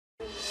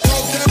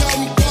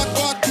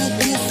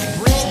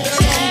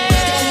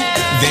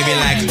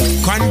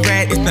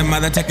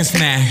mother taking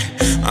snack.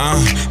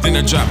 Then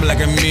I drop like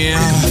a meal.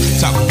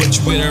 Talk about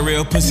you with a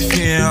real pussy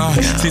feel.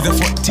 Season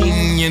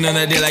 14, you know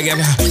the deal. I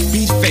got a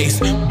beach face,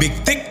 big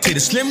thick titty,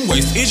 slim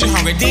waist. Is you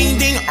hungry? Ding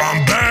ding,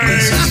 I'm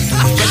burned.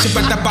 Fresh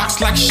about the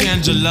box like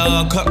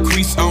Shangela. Cut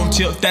crease on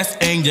tilt, that's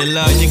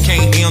Angela. You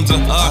can't handle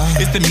her.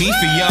 It's the me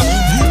for ya.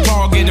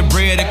 RuPaul get the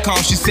bread it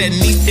cost. She said,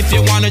 niece, if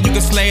you wanna, you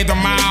can slay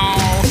them all.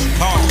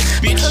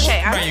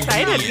 Okay, I'm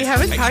excited. We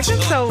haven't talked in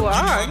so long.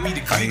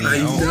 I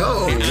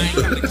know.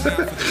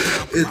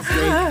 It's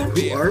like,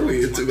 who are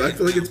we? I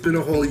feel like it's been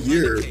a whole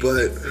year,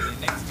 but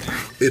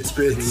it's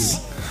been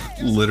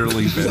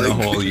literally been a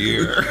whole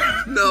year.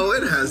 No,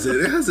 it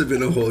hasn't. It hasn't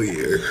been a whole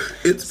year.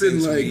 It's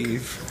been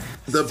like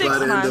the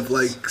butt end of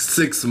like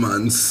 6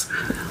 months.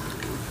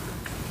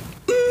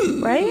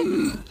 Right?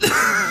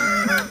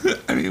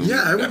 I mean,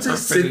 yeah, I would say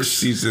 6.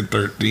 Season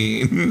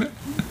 13.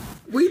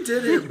 We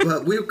did it,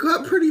 but we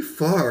got pretty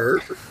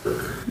far.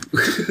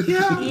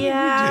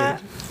 Yeah.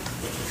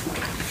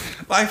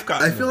 Life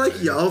got. I feel like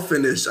y'all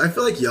finished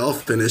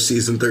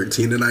season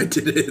 13 and I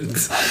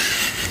didn't.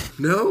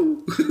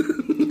 No?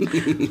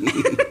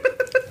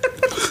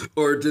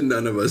 Or did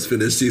none of us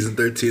finish season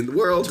 13?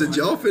 World, did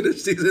y'all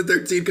finish season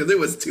 13? Because it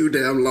was too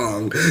damn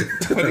long.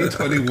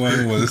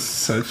 2021 was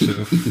such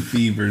a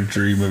fever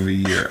dream of a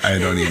year. I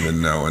don't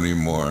even know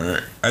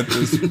anymore. At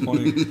this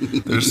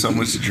point, there's so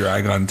much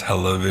drag on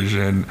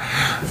television.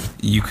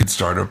 You could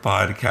start a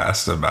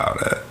podcast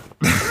about it.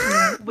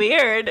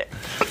 Weird.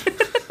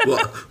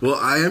 Well,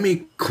 I am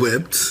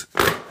equipped.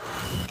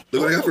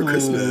 Look what I got for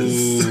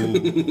Christmas.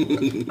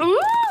 Ooh!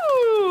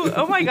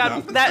 Oh my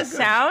god, that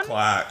sound?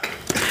 Clack.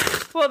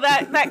 Well,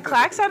 that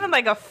clack sounded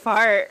like a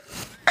fart.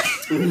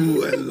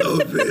 Ooh, I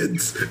love it.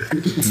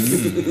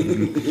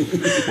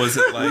 Was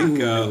it like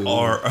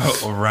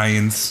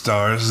Orion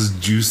Star's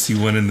juicy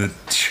one in the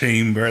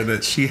chamber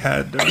that she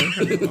had during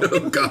her life?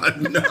 Oh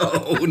God, no,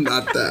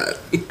 not that.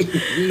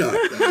 Not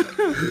that.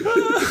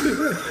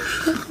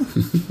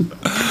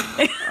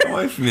 Oh,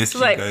 I've missed you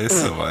guys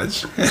so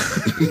much.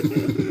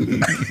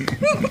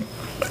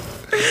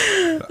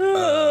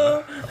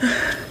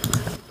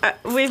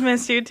 We've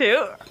missed you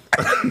too.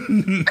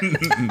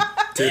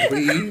 Did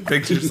we?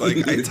 Victor's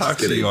like, I talk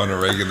to you on a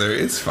regular.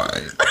 It's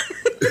fine.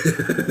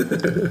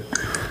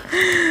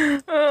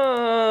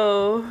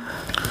 Oh.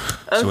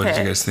 Okay. So what did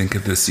you guys think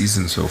of this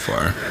season so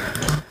far?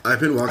 I've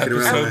been walking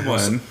around Episode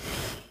 1.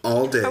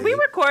 all day. Are we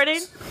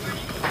recording?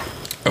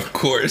 Of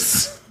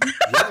course.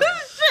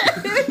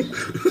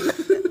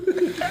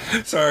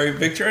 Sorry,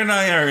 Victor and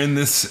I are in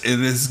this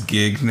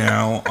gig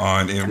now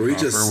on Improper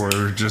where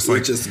we're just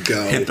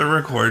go. Hit the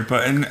record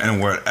button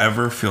and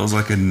whatever feels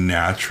like a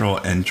natural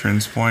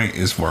entrance point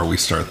is where we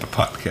start the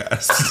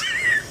podcast.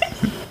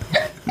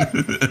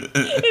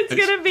 It's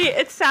gonna be.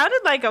 It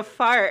sounded like a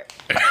fart.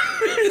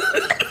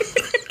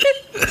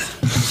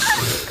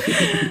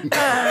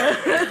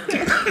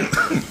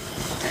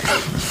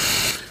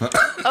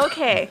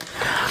 Okay.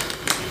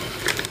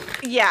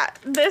 Yeah,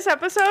 this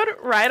episode,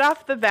 right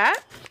off the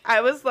bat,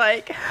 I was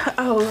like,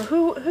 oh,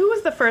 who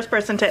was the first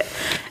person to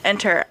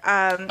enter?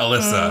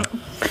 Alyssa.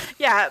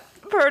 Yeah,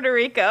 Puerto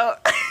Rico.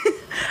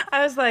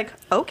 I was like,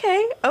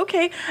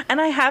 okay. And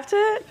I have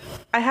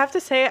to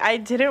say I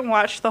didn't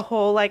watch the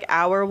whole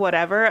hour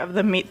whatever of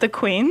the Meet the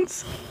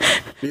Queens.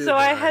 So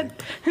I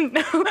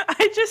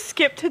just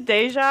skipped to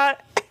Deja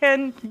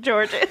and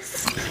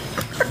Georges.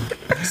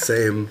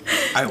 Same.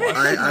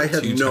 I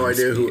had no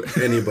idea who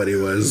anybody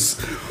was.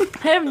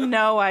 I have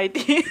no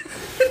idea.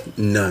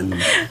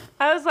 None.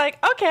 I was like,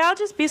 okay, I'll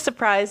just be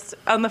surprised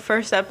on the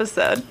first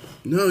episode.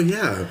 No,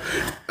 yeah.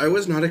 I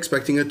was not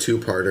expecting a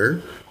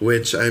 2-parter,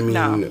 which, I mean...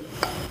 No.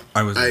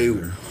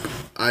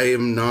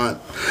 I'm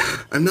not,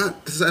 I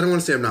don't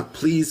want to say I'm not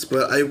pleased,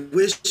 but I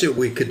wish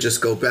we could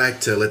just go back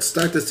to let's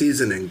start the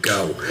season and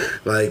go.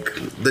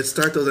 Let's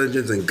start those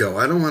engines and go.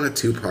 I don't want a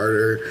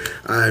 2-parter.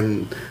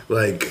 I'm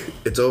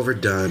it's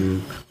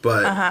overdone,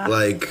 but I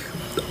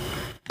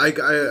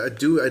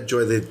do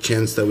enjoy the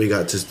chance that we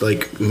got to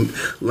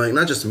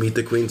not just meet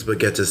the queens, but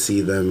get to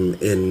see them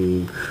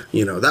in,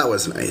 that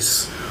was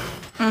nice.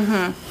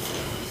 Mm-hmm.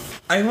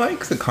 I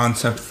like the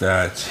concept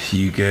that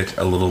you get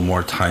a little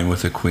more time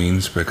with the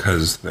queens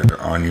because they're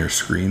on your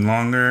screen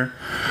longer.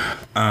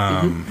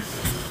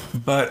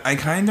 But I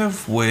kind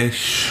of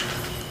wish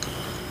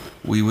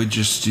we would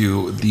just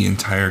do the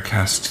entire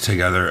cast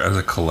together as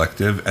a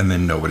collective and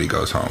then nobody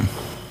goes home.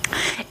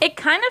 It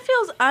kind of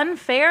feels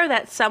unfair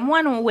that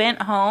someone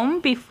went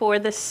home before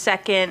the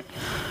second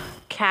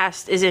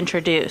cast is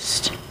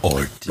introduced.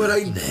 Or but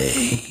I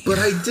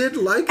did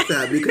like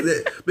that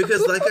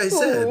because like I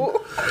said,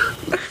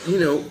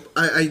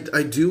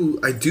 I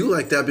do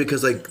like that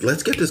because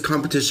let's get this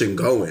competition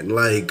going.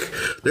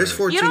 There's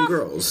 14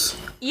 girls.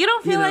 You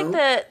don't feel like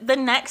the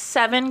next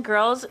 7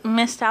 girls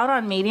missed out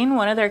on meeting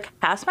one of their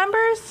cast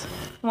members?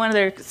 One of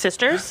their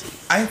sisters?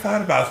 I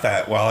thought about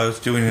that while I was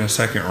doing a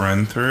second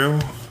run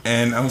through,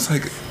 and I was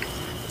like,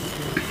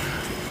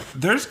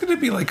 there's going to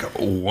be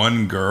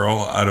one girl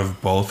out of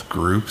both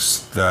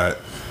groups that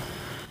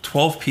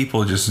 12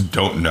 people just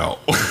don't know.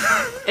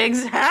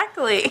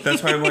 Exactly.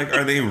 That's why I'm like,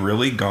 are they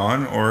really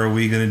gone, or are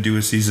we going to do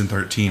a season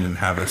 13 and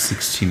have a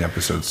 16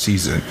 episode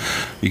season?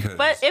 Because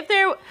But if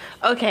there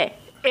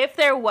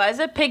was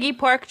a piggy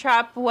pork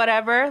chop,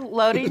 whatever,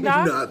 loading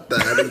dock. Not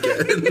that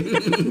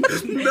again.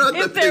 Not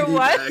If the there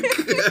was-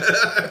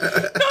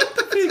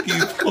 piggyback. piggy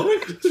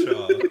pork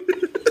chop.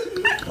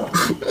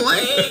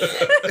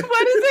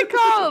 What is it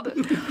called?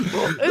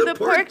 The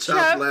pork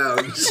chop.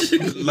 lounge.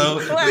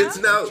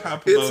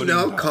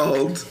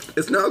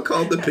 It's now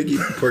called the piggy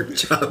pork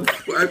chop.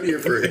 I'm here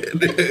for it.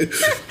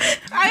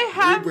 I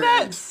have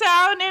that Rebrand.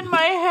 sound in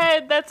my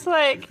head that's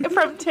like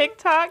from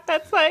TikTok.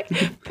 That's like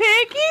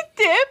piggy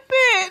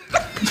dipping.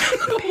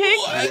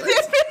 Piggy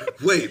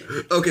dipping. Wait,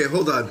 okay,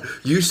 hold on.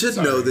 You should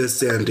know this,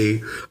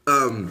 Sandy.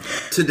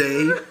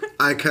 Today,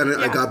 I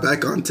got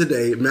back on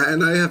today. Matt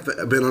and I have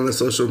been on a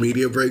social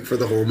media break for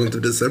the whole month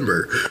of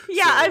December.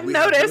 Yeah, So I've we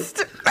have-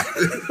 noticed.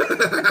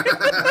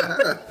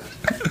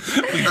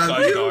 We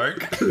got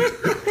dark.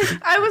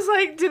 I was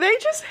like, do they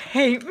just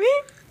hate me?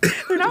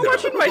 They're not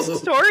watching my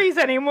stories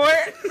anymore.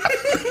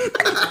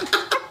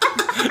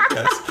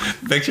 Yes.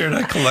 Victor and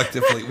I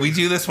collectively, we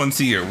do this once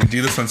a year. We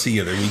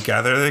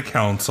gather the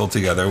council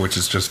together, which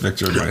is just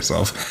Victor and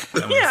myself.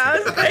 And we Yeah, I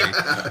say, was like,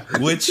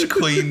 "Okay, which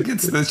queen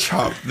gets the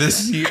chop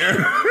this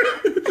year?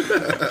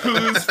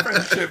 Whose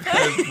friendship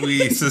have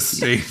we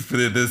sustained for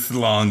this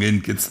long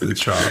and gets the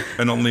chop?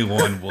 And only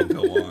one will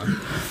go on.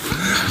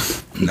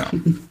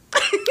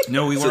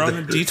 No, we were on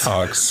a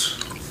detox.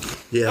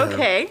 Yeah.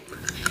 okay.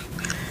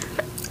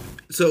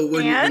 So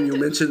when And? you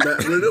mentioned that,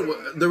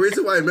 the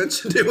reason why I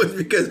mentioned it was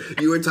because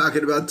you were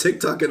talking about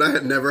TikTok, and I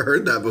had never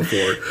heard that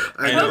before.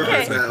 I never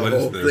Okay. heard that What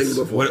whole is thing this?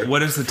 before.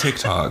 What is the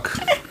TikTok?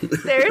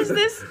 There's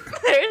this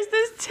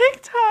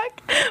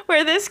TikTok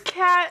where this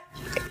cat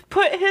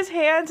put his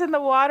hands in the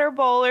water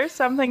bowl or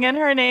something, and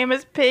her name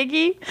is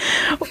Piggy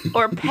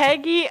or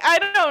Peggy. I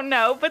don't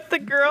know, but the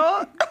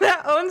girl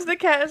that owns the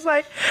cat is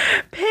like,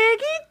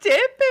 Piggy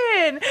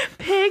dipping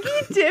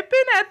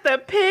at the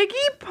piggy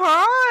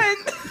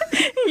pond.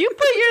 You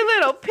put your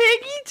little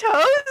piggy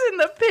toes in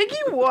the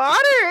piggy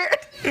water.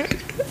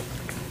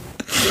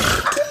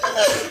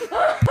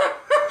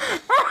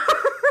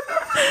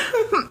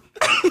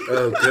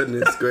 Oh,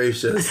 goodness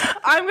gracious.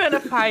 I'm gonna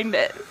find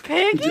it.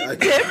 Piggy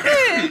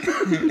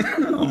dipping.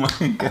 Oh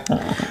my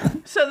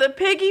god. So the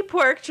piggy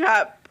pork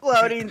chop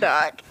loading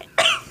dock.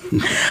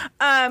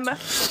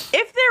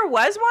 If there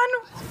was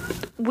one,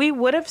 we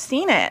would have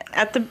seen it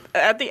at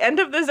the end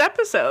of this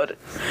episode.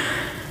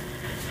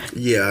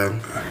 Yeah.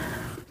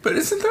 But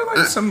isn't there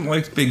like some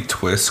like big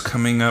twist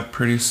coming up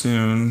pretty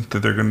soon that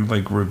they're gonna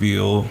like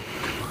reveal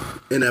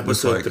In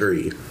episode like-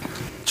 3.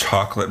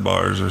 chocolate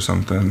bars or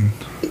something?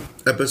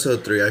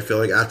 Episode 3, I feel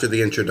like after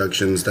the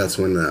introductions, that's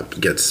when that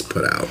gets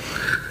put out.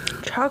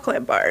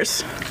 Chocolate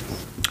bars.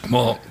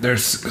 Well,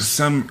 there's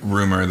some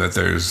rumor that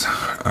there's,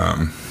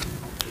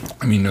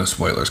 no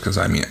spoilers because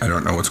I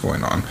don't know what's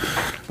going on,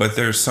 but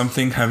there's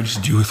something having to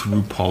do with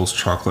RuPaul's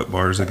chocolate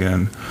bars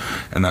again,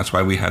 and that's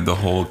why we had the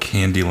whole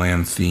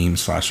Candyland theme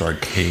 /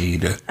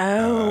 arcade.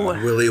 Oh,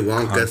 Willy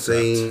Wonka concept.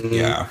 saying.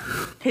 Yeah,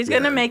 he's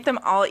gonna make them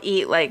all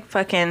eat like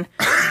fucking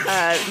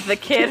the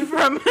kid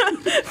from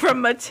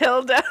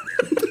Matilda.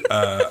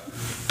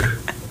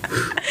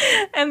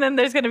 And then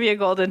there's gonna be a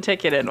golden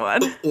ticket in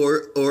one.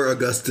 Or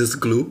Augustus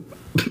Gloop.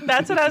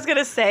 That's what I was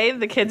gonna say.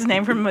 The kid's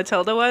name from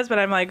Matilda was, but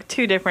I'm like,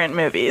 two different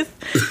movies.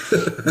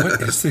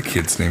 what is the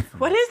kid's name?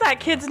 What is that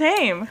kid's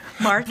name?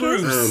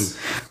 Marcus?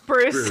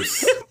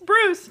 Bruce.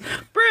 Bruce.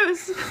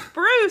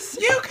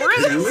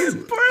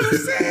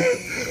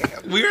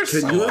 We are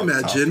Can you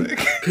imagine?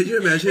 Can you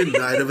imagine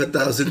Night of a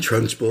Thousand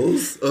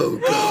Trunchbulls? Oh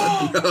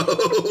God,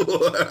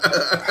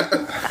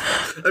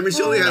 no! I mean,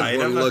 she only Night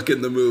had of one a- look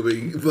in the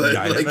movie, but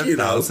Night like of you a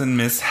know, Thousand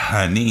Miss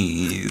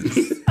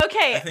Honeys.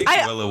 Okay, I think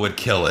Willow would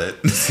kill it.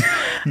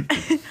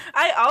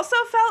 I also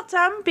felt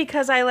dumb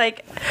because I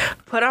like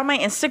put on my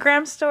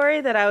Instagram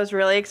story that I was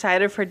really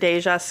excited for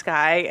Deja,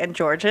 Sky, and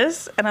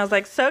Georges, and I was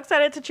like so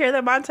excited to cheer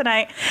them on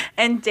tonight.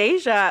 And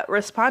Deja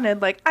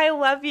responded like, "I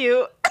love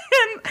you,"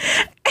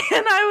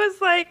 and I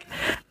was like,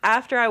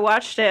 after I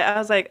watched it, I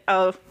was like,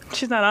 "Oh,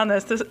 she's not on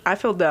this. I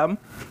feel dumb."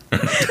 she's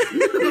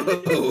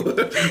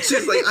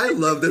like, I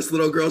love this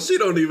little girl. She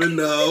don't even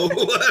know.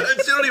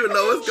 She don't even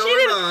know what's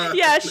going on.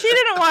 Yeah, she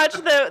didn't watch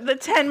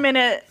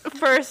the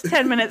first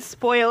 10 minute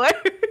spoiler.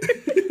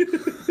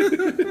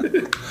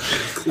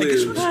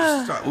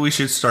 Clearly. We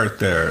should start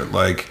there.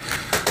 Like,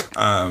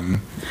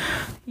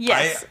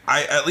 Yes.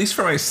 I at least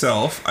for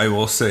myself, I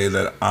will say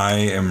that I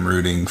am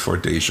rooting for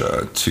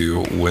Deja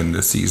to win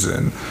the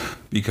season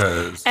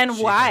because And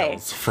she why?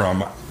 hails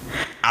from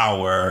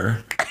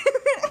our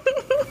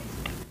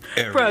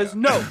area.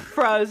 Fresno.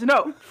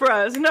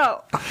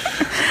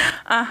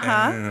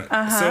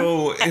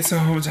 So it's a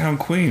hometown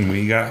queen.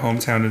 We got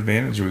hometown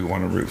advantage. We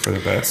want to root for the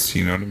best.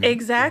 You know what I mean?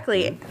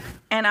 Exactly.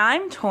 And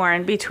I'm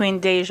torn between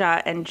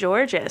Deja and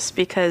Georges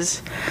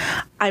because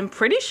I'm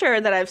pretty sure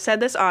that I've said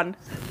this on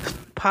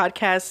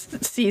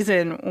podcast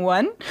season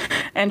 1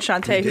 and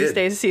Shantae Who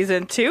Stays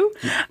season 2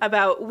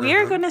 about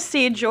we're going to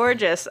see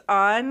Georges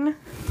on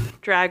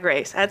Drag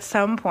Race at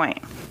some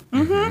point.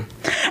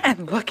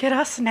 And look at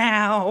us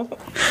now.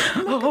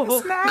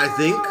 I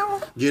think,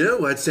 you know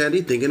what,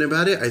 Sandy, thinking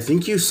about it, I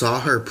think you saw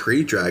her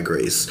pre-Drag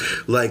Race.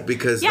 Like,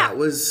 because that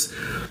was,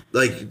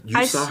 like,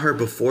 you saw her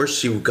before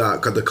she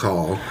got the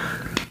call.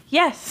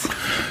 Yes.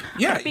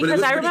 Yeah.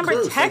 Because I remember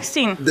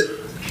texting. Like,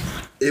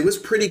 it was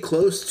pretty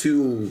close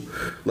to,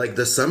 like,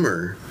 the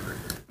summer.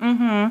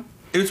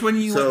 It was when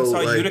you went and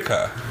saw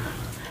Utica.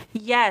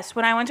 Yes,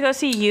 when I went to go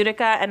see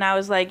Utica, and I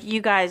was like, you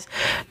guys,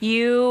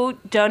 you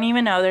don't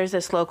even know there's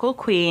this local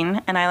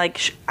queen, and I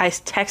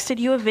texted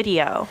you a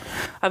video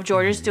of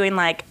Georges doing,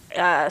 like,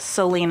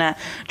 Selena.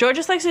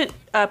 Georges likes to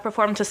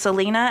perform to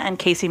Selena and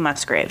Casey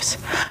Musgraves,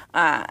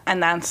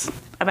 and that's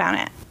about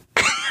it.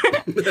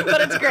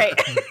 But it's great.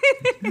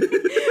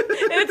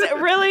 It's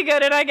really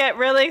good, and I get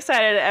really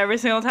excited every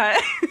single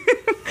time.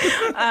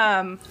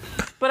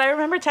 But I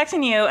remember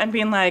texting you and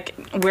being like,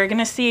 we're going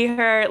to see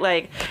her,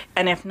 like,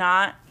 and if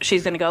not,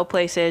 she's going to go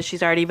places.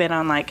 She's already been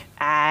on, like,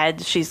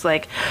 ads. She's,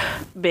 like,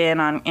 been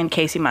in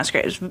Casey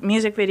Musgraves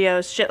music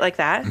videos, shit like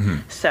that.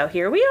 So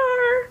here we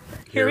are.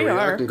 Here we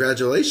are.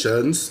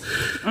 Congratulations.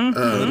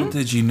 Little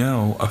did you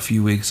know, a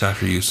few weeks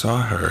after you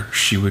saw her,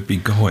 she would be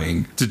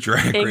going to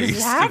Drag Race.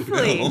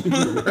 Exactly.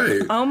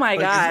 Right. Oh, my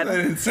God. Isn't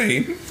that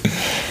insane?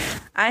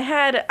 I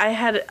had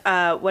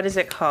what is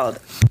it called?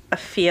 A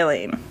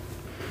feeling.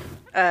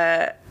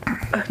 No,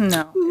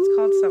 it's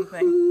called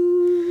something.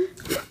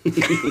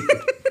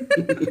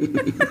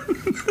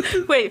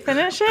 Wait,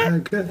 finish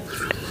it?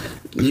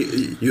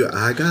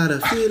 I got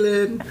a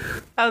feeling.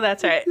 Oh,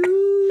 that's right.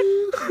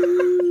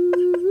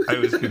 I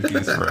was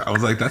confused for it. I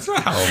was like, that's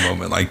not how a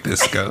moment like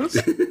this goes.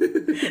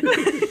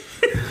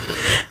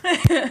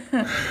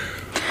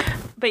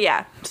 But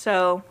yeah,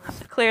 so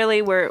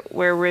clearly we're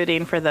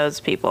rooting for those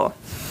people.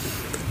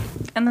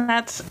 And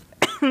that's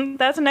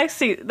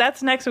next week.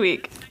 That's next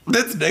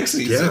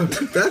season. Yeah,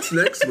 that's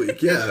next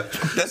week. Yeah.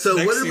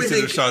 So what did we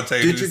think?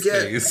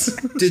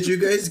 Did you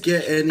guys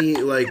get any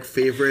like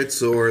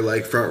favorites or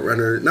like front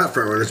runner? Not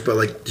front runners, but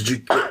like did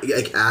you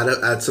like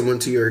add someone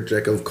to your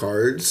deck of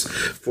cards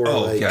for?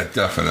 Oh like, yeah,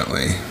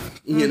 definitely.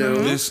 You know,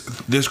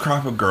 this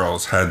crop of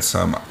girls had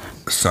some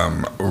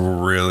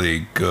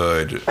really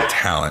good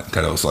talent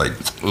that I was like,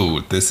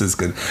 ooh, this is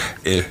good.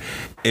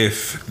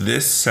 If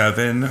this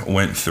 7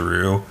 went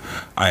through,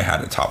 I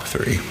had a top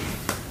 3.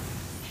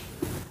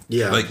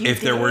 Yeah. Like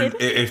if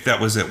that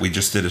was it, we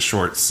just did a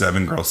short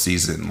 7-girl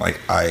season. Like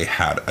I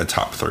had a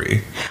top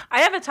 3.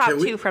 I have a top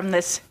 2 from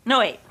this. No,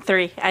 wait,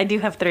 3. I do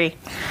have 3.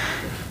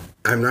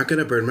 I'm not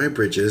gonna burn my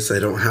bridges. I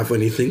don't have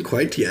anything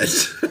quite yet.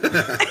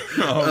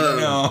 Oh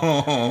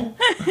no.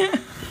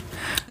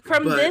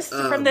 From this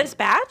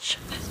batch?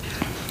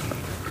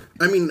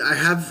 I mean, I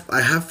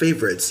have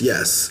favorites,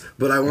 yes,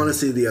 but I want to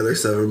see the other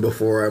 7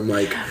 before I'm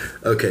like,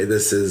 okay,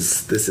 this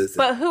is.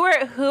 But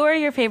who are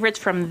your favorites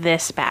from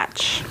this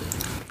batch?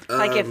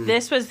 Like if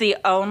this was the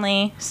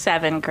only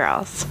 7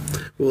 girls.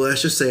 Well,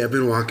 let's just say I've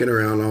been walking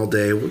around all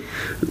day with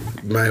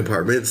my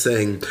apartment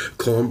saying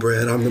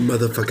cornbread on the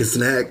motherfucking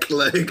snack.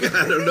 Like,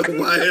 I don't know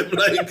why I'm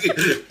like,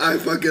 I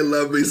fucking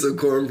love me some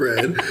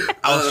cornbread.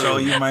 I'll show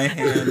you my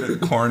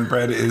hand.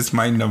 Cornbread is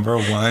my number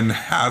 1.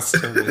 Has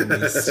to win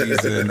this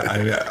season.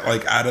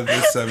 Out of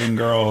the 7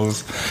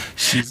 girls,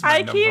 she's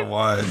my number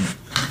 1.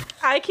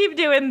 I keep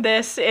doing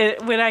this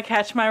when I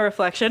catch my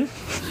reflection.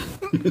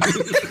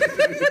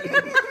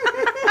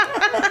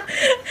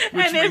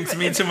 Which brings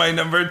me to my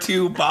number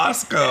 2,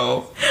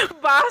 Bosco.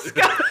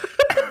 Bosco.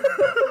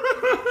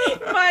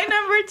 My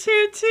number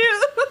 2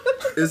 too.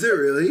 Is it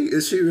really?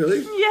 Is she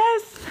really?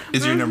 Yes.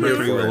 Is your number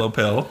 3 Willow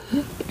Pill?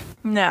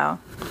 No.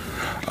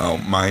 Oh,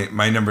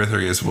 my number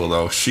 3 is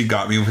Willow. She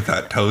got me with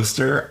that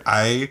toaster.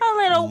 A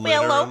little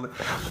Willow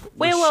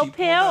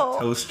Pill. That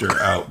toaster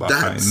out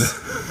behind.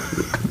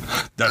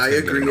 I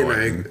agree,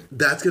 and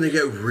that's gonna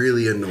get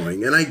really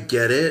annoying. And I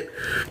get it.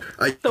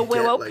 The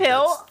Willow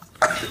Pill.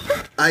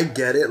 I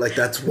get it. Like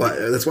that's what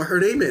her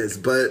name is.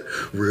 But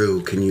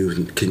Rue, can you?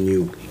 He's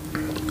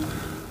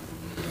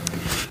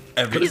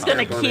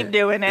gonna keep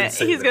doing it.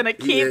 He's gonna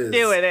keep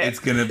doing it. It's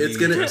gonna be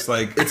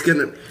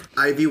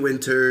Ivy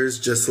Winters,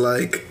 just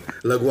like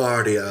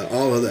LaGuardia,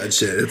 all of that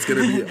shit. It's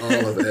gonna be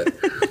all of it.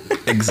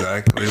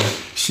 Exactly.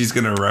 She's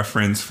gonna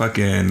reference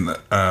fucking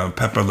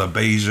Pepper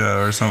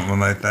LaBeija or something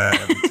like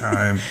that every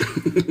time.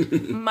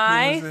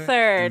 My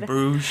third.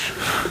 Bruges.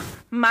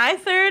 My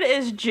third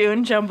is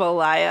June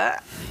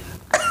Jambalaya.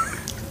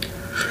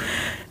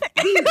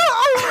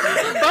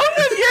 Both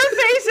of your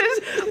faces,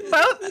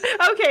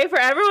 okay, for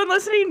everyone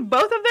listening,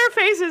 both of their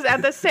faces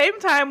at the same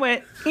time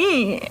went,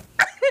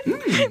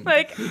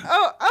 like,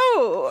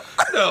 oh.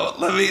 No,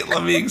 let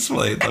me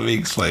explain.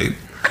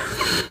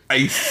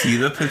 I see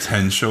the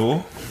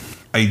potential.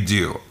 I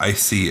do. I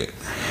see it.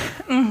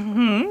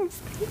 Mm-hmm.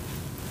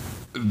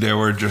 There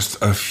were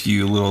just a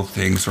few little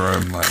things where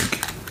I'm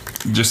like,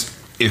 just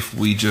if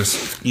we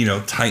just,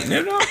 tighten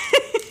it up,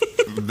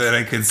 then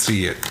I could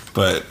see it.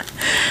 But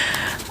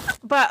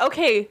But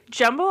okay,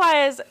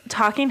 Jambalayaa's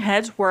talking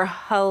heads were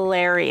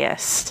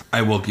hilarious.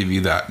 I will give you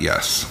that.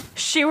 Yes.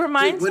 She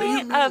reminds What do you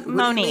me mean- of what do you mean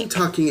Monique.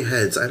 talking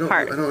heads. I don't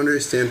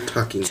understand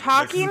talking.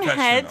 Talking The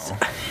heads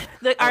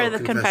confessional. are the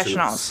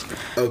confessionals.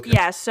 Okay.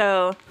 Yeah,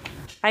 so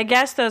I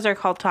guess those are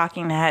called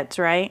talking heads,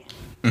 right?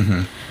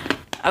 Mm-hmm.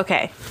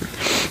 Okay.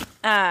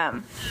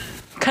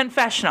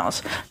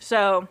 Confessionals.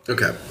 So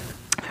Okay.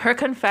 her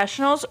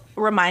confessionals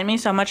remind me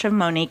so much of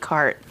Monique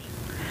Hart.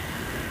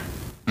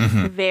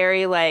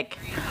 Very like,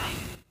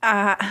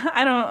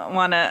 I don't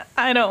want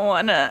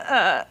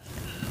to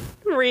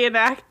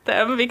reenact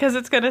them because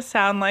it's gonna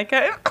sound like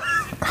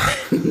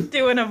I'm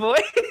doing a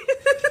voice.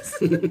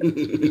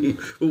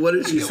 Well, what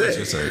did she What say?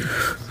 you say?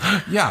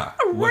 Yeah.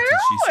 What did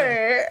she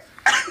say?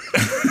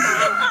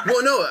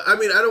 Well, no, I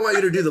mean, I don't want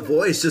you to do the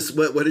voice. Just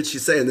what did she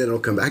say, and then it'll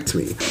come back to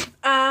me.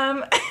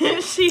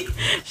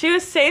 She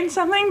was saying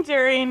something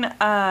during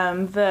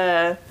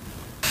the.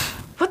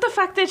 What the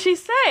fuck did she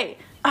say?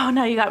 Oh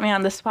no, you got me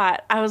on the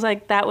spot. I was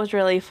like, that was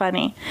really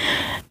funny.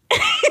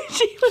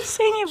 She was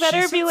saying you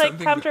better said be like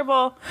something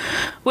comfortable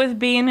with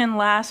being in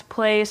last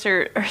place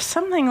or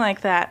something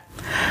like that.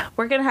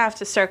 We're gonna have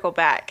to circle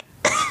back.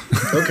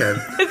 Okay.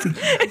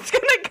 It's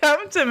gonna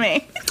come to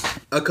me.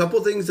 A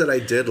couple things that I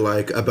did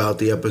like about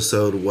the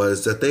episode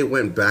was that they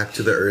went back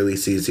to the early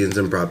seasons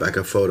and brought back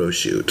a photo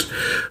shoot.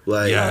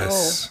 Like,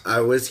 Yes.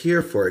 I was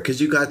here for it because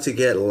you got to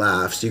get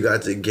laughs. You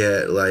got to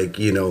get like,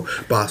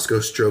 Bosco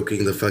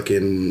stroking the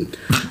fucking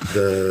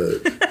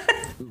the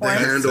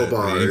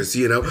handlebars,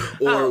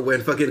 or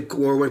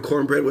when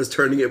Cornbread was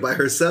turning it by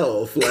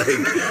herself.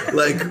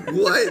 Like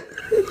what?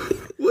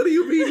 What do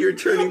you mean you're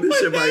turning the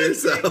shit by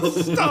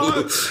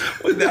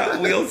yourself? When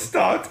that wheel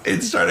stopped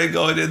and started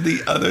going in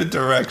the other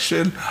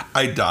direction,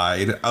 I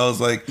died. I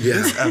was like,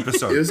 this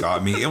episode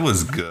got me. It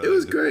was good. It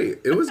was great.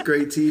 It was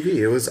great TV.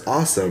 It was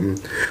awesome.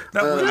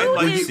 I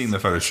like is- seeing the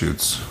photo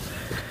shoots.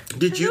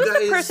 Did you Who's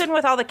guys? the person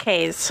with all the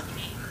K's?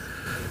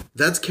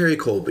 That's Carrie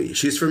Colby.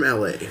 She's from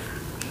LA.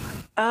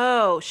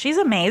 Oh, she's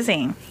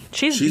amazing.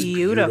 She's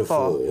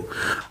beautiful.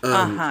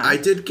 I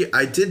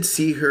did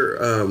see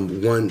her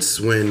once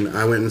when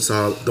I went and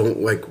saw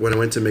when I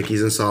went to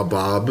Mickey's and saw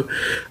Bob.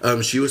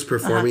 She was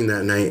performing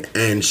that night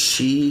and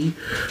she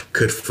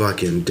could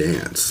fucking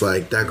dance.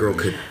 Like that girl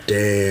could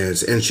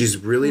dance and she's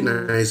really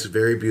nice,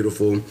 very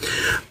beautiful.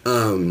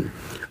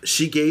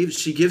 She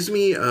gives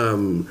me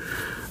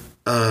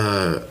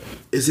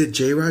is it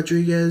Jay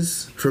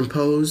Rodriguez from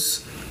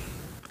Pose?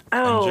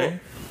 Oh. MJ?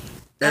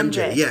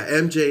 MJ, yeah,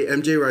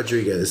 MJ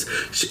Rodriguez.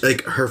 She,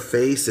 like her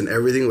face and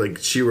everything, like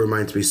she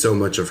reminds me so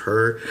much of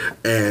her,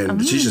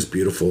 and she's just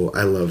beautiful.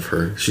 I love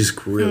her. She's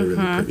really,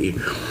 really pretty.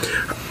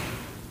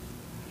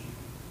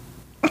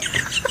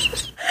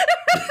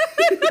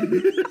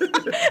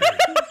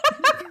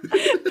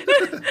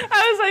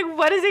 I was like,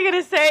 what is he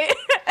gonna say?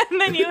 And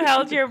then you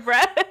held your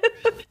breath.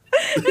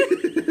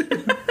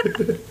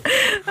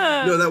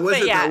 No, that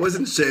wasn't yeah. that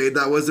wasn't shade.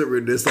 That wasn't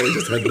rudeness. I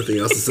just had nothing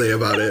else to say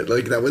about it.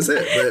 Like that was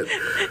it.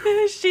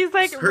 But She's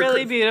like Her-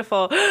 really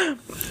beautiful.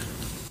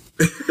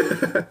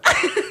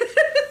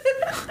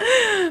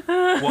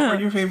 What were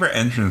your favorite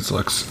entrance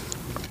looks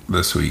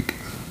this week?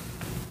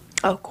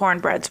 Oh,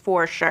 cornbreads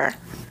for sure.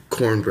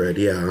 cornbread,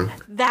 yeah.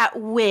 That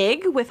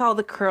wig with all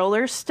the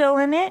curlers still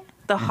in it,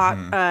 the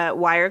hot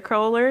wire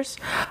curlers.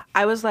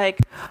 I was like,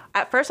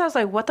 at first I was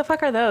like, what the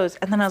fuck are those?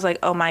 And then I was like,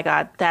 oh my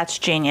God, that's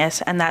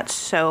genius. And that's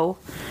so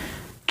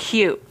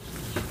cute.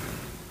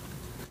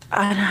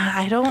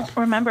 I don't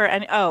remember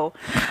any.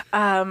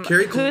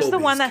 Carrie who's the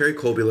one that? Carrie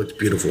Colby looked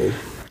beautiful.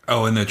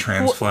 Oh, and the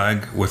trans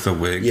flag with the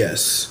wig.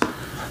 Yes.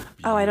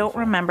 Oh, I don't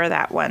remember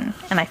that one,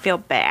 and I feel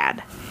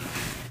bad.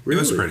 It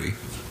was pretty.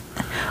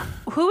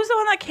 Who was the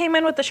one that came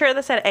in with the shirt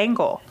that said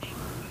 "Angle"?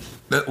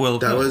 That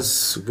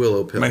was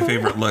Willow Pill. my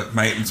favorite look.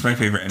 It's my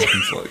favorite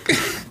entrance look.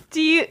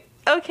 Do you?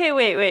 Okay,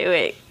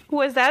 wait.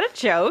 Was that a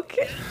joke?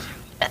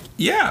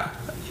 Yeah.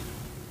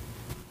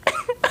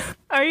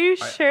 Are you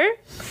sure?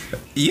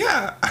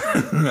 Yeah.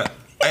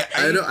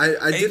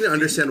 I didn't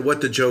understand what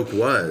the joke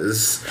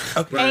was.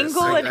 Okay.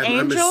 Angle and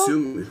Angel?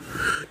 assuming.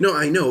 No,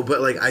 I know,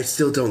 but like I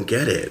still don't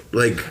get it.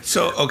 Like,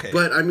 So, okay.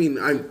 but I mean,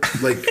 I'm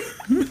like.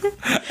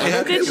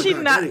 Did she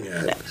not?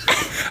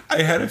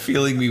 I had a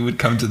feeling we would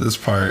come to this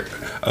part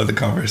of the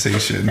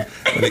conversation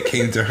when it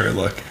came to her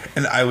look,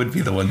 and I would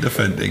be the one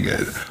defending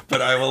it.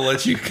 But I will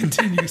let you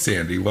continue,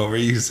 Sandy. What were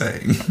you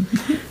saying?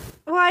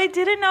 Well, I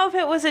didn't know if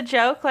it was a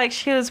joke, like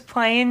she was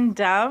playing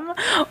dumb,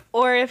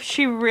 or if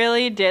she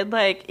really did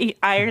like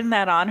iron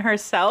that on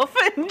herself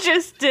and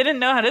just didn't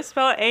know how to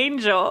spell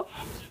angel.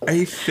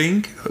 I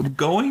think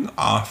going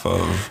off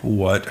of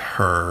what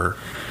her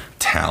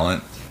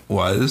talent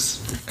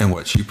was and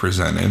what she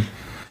presented,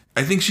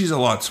 I think she's a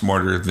lot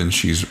smarter than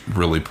she's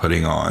really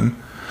putting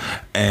on.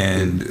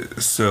 And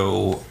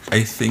so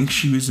I think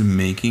she was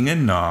making a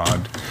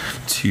nod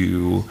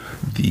to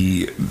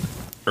the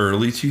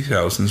early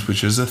 2000s,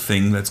 which is a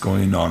thing that's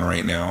going on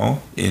right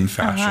now in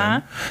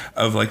fashion,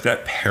 of like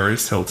that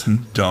Paris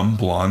Hilton dumb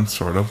blonde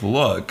sort of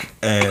look,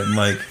 and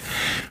like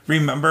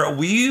remember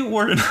we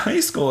were in high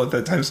school at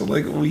that time, so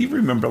like we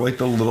remember like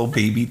the little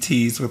baby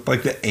tees with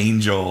like the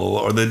angel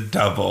or the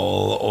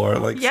devil or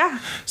like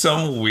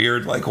some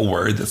weird like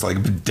word that's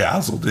like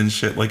bedazzled and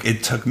shit. Like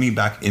it took me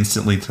back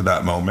instantly to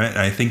that moment,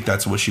 and I think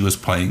that's what she was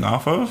playing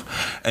off of,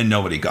 and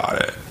nobody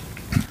got it.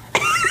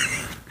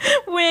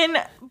 When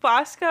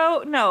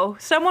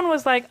someone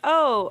was like,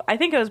 oh, I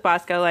think it was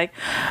Bosco, like,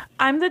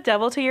 I'm the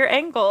devil to your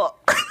ankle.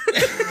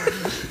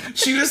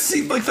 She just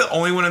seemed like the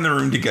only one in the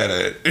room to get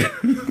it.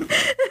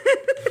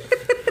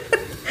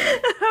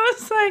 I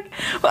was like,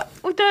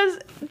 well, does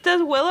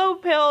Willow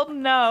Pill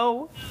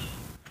know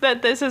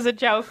that this is a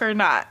joke or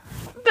not?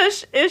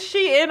 Is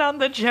she in on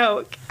the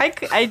joke? I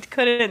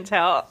couldn't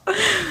tell.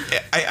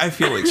 I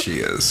feel like she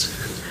is.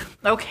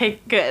 Okay,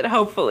 good.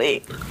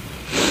 Hopefully.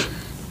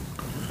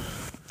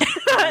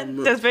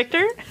 Does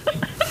Victor?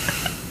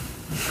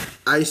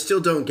 I still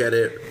don't get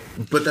it,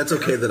 but that's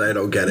okay that I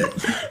don't get it.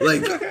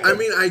 Like, I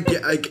mean,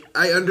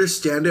 I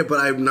understand it, but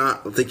I'm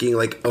not thinking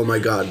like, oh my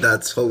god,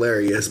 that's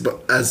hilarious.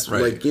 But as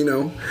like, you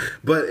know,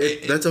 but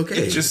that's okay.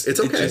 It's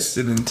okay. It just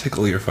didn't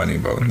tickle your funny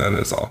bone. That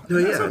is all. No,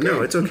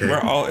 no, it's okay.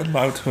 We're all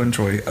allowed to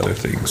enjoy other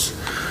things.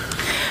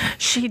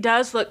 She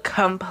does look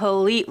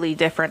completely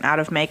different out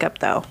of makeup,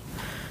 though.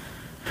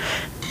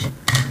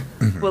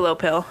 Willow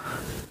Pill.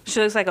 She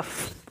looks like a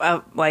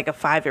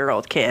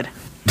 5-year-old kid.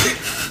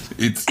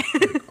 It's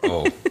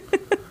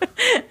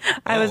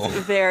I was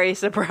very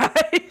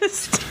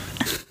surprised.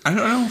 I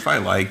don't know if I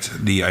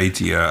liked the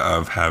idea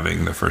of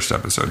having the first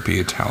episode be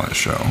a talent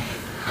show.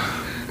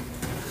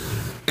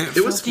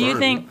 It was fun. Do you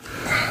think?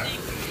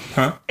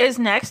 Is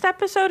next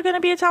episode going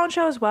to be a talent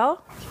show as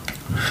well?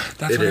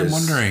 That's what I'm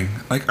wondering.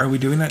 Like, are we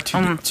doing that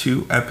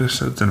two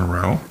episodes in a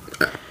row?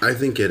 I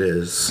think it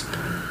is.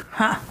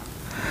 Huh.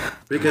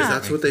 Because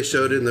that's what they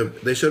showed in the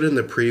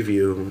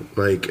preview.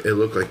 Like, it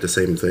looked like the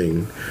same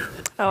thing.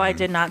 Oh, I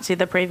did not see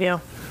the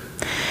preview.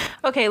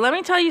 Okay, let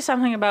me tell you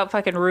something about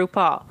fucking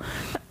RuPaul.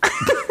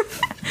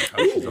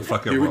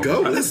 Here we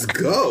go. Let's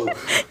go.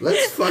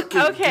 Let's fucking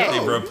go.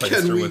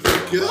 Can we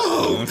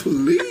go,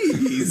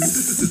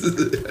 please?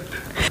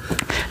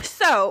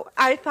 So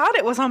I thought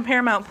it was on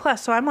Paramount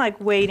Plus, so I'm like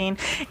waiting.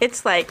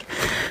 It's like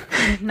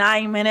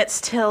 9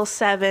 minutes till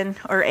 7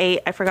 or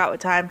 8. I forgot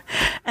what time.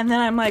 And then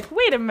I'm like,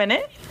 wait a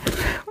minute.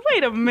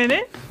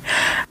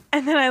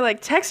 And then I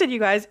like texted you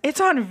guys,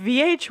 it's on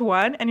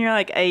VH1. And you're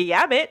like,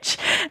 yeah, bitch.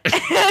 And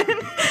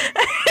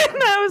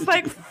I was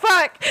like,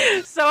 fuck.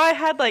 So I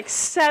had like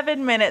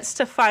 7 minutes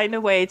to find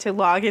a way to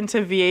log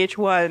into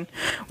VH1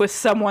 with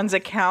someone's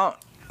account.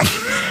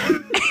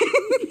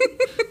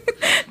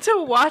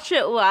 To watch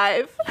it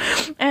live.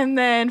 And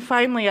then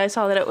finally I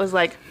saw that it was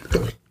like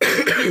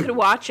you could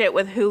watch it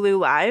with Hulu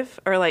Live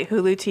or like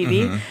Hulu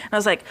TV. And I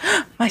was like,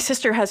 my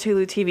sister has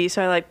Hulu TV,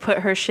 so I like put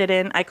her shit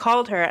in. I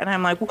called her and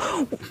I'm like,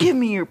 give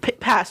me your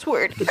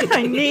password.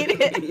 I need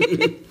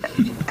it.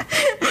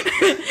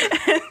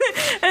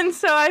 And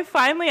so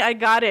I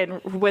got in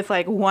with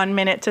like 1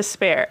 minute to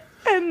spare.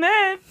 And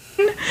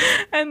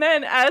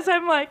then as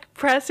I'm like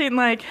pressing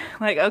like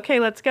okay,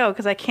 let's go,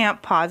 because I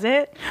can't pause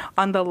it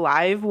on the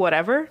live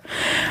whatever,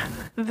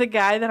 the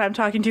guy that I'm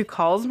talking to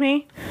calls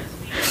me.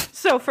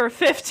 So for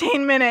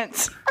 15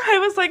 minutes I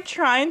was like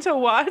trying to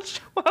watch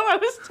while I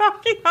was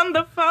talking on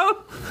the phone,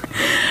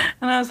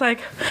 and I was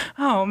like,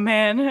 oh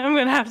man, I'm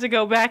gonna have to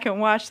go back and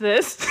watch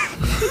this.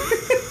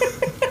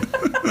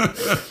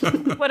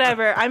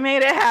 Whatever, I made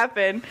it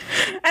happen.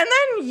 And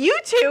then you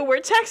two were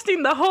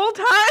texting the whole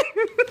time.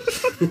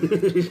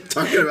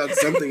 Talking about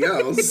something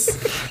else.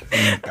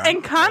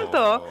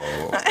 Encanto.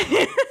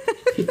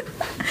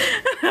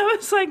 I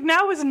was like,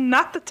 now is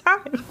not the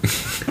time.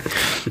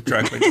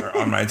 Drag are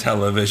on my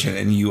television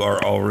and you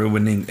are all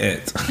ruining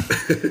it.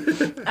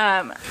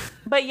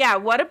 But yeah,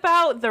 what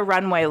about the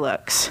runway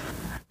looks?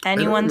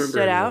 Anyone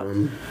stood out?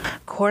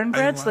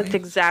 Cornbreads looked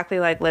exactly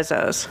like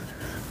Lizzo's.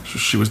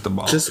 She was the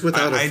ball. Just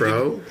without a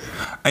fro?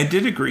 I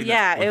did agree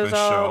that with it was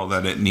the show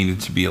that it needed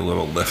to be a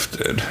little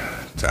lifted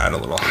to add a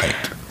little height.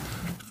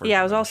 Yeah,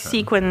 it was all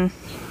sequin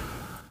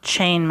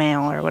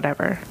chainmail or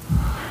whatever.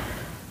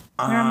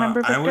 You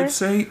remember, Victor? I would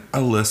say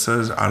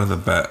Alyssa's out of the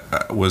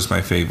bet was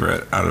my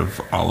favorite out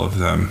of all of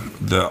them.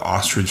 The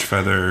ostrich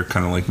feather,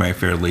 kind of like My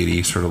Fair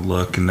Lady sort of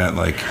look, and that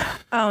like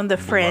and the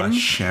fringe,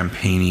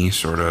 champagne-y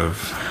sort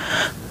of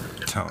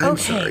tone. I'm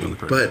sorry,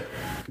 but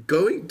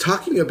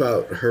talking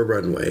about her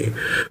runway,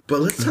 but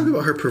let's talk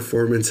about her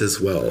performance as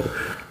well.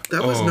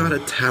 That was not a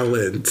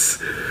talent.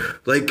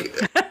 Like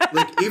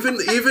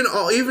even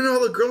all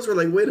the girls were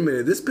like, wait a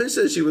minute, this bitch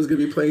said she was gonna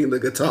be playing the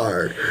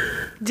guitar.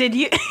 Did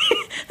you?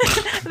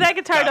 That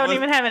guitar don't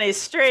even have any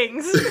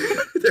strings.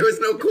 There was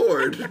no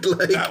chord.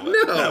 Like that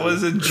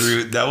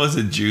was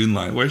a June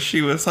line where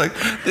she was like,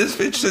 this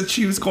bitch said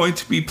she was going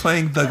to be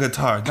playing the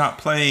guitar, not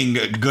playing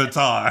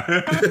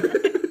guitar.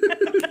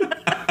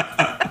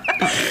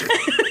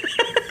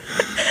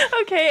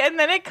 Okay, and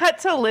then it cut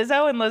to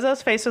Lizzo, and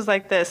Lizzo's face was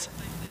like this.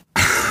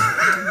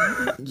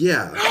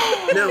 Yeah.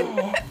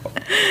 No.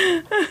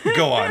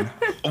 Go on.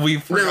 We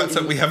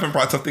forgot we haven't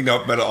brought something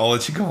up, but I'll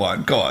let you go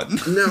on. Go on.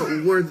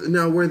 Were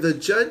the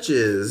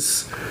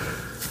judges,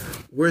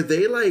 were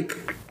they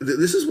like,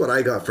 this is what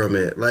I got from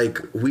it, like,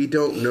 we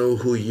don't know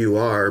who you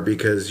are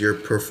because your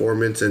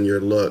performance and your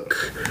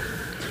look,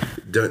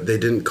 they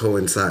didn't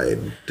coincide.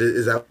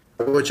 Is that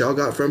what y'all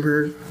got from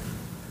her?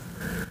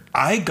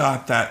 I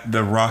got that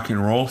the rock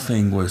and roll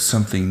thing was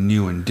something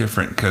new and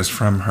different because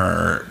from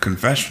her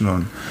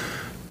confessional,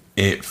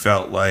 it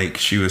felt like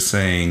she was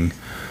saying,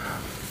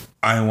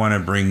 I want to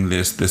bring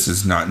this. This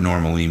is not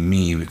normally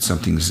me, but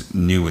something's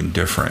new and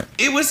different.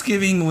 It was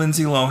giving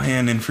Lindsay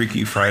Lohan in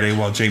Freaky Friday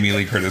while Jamie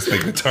Lee Curtis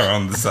played guitar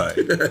on the side.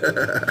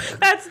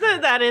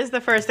 That is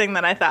the first thing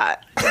that I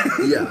thought.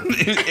 Yeah.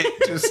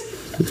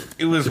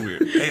 It was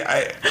weird.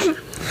 I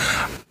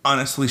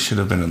honestly should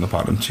have been in the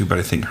bottom two, but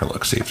I think her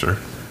look saves her.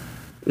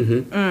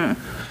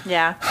 Mm-hmm.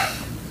 Yeah.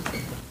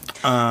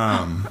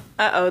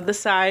 The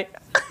sigh.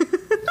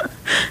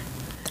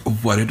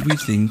 What did we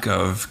think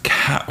of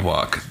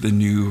Catwalk, the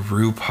new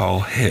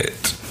RuPaul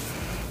hit?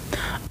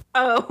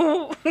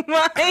 Oh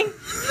my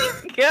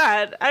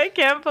God. I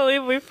can't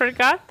believe we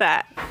forgot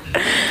that.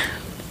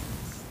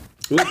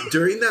 Well,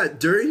 during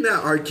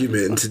that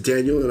argument,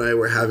 Daniel and I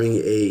were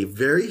having a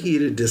very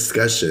heated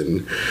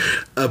discussion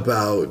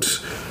about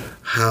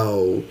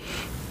how...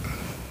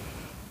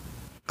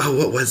 Oh,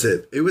 what was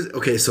it? It was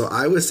okay. So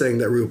I was saying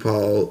that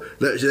RuPaul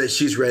that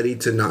she's ready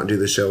to not do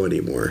the show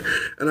anymore,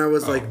 and I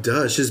was like,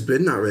 "Duh, she's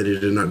been not ready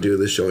to not do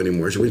the show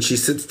anymore." When she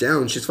sits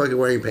down, she's fucking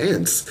wearing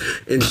pants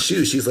and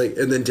shoes. She's like,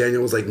 and then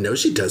Daniel was like, "No,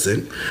 she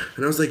doesn't,"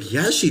 and I was like,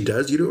 "Yeah, she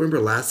does." You don't remember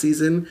last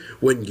season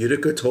when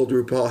Utica told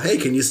RuPaul, "Hey,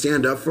 can you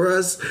stand up for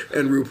us?"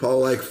 And RuPaul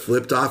like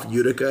flipped off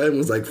Utica and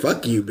was like,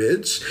 "Fuck you,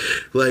 bitch!"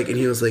 Like, and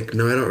he was like,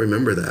 "No, I don't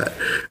remember that,"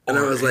 and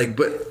I was like,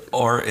 "But."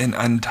 Or in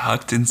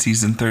Untucked in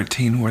season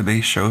 13 where they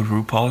showed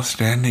RuPaul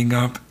standing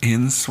up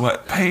in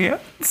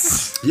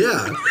sweatpants.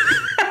 Yeah.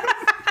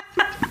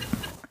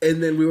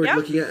 And then we were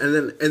looking at,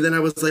 and then I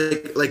was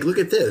like, look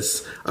at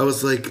this. I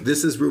was like,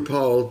 this is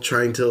RuPaul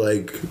trying to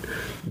like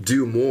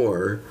do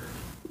more,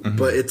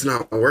 but it's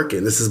not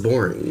working. This is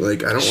boring.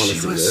 Like, I don't want to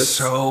see this.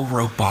 So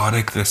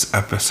robotic this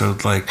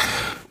episode. Like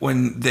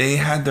when they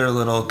had their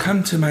little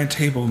 "come to my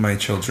table, my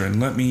children,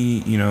 let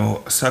me,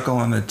 suckle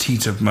on the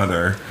teat of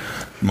mother"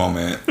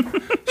 moment,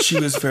 she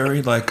was very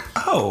like,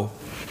 "Oh,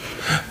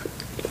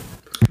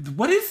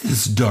 what is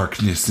this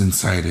darkness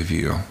inside of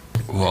you?"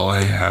 Well,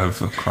 I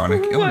have a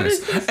chronic illness.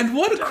 And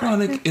what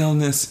chronic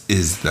illness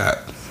is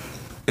that?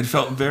 It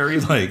felt very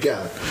like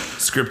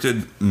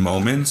scripted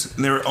moments.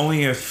 And there were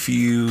only a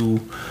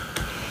few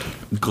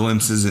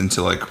glimpses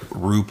into like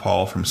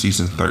RuPaul from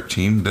season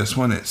 13. This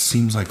one, it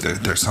seems like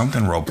there's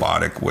something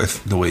robotic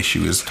with the way she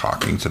was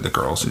talking to the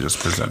girls and just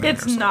presenting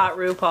herself. It's not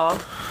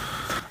RuPaul.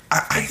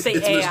 It's the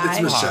AI.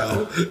 It's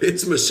Michelle.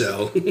 It's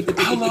Michelle.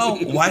 Hello.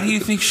 Why do you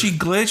think she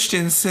glitched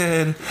and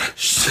said,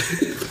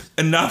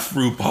 "Enough,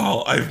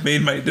 RuPaul. I've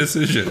made my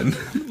decision"?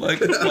 Like,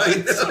 what? I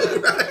know,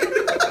 right?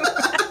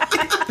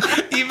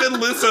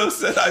 Even Lizzo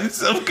said, "I'm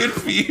so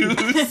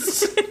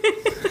confused."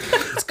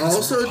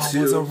 Also, RuPaul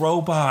too, was a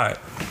robot.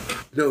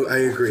 No, I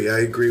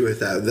agree with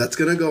that. That's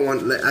gonna go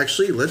on.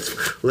 Actually, let's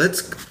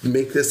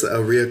make this a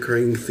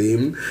reoccurring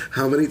theme.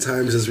 How many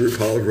times is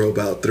RuPaul a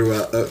robot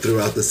throughout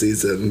the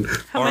season?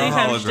 How many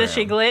times does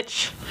she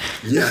glitch?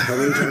 Yeah, how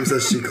many times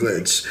does she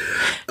glitch?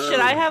 Should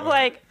I have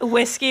like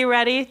whiskey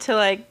ready to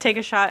like take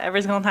a shot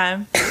every single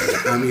time?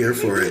 I'm here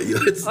for it.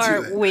 Let's do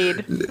it. Or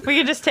weed. We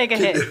could just take a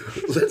hit.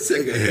 Let's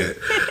take a hit.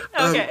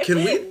 Okay.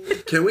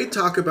 Can we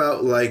talk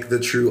about like the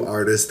true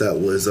artist that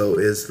Lizzo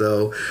is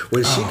though?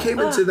 When she came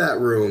into that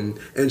room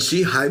and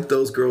she hyped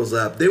those girls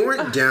up, they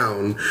weren't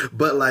down,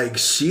 but like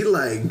she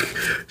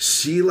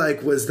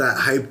was that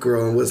hype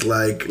girl and was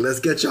like, "Let's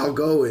get y'all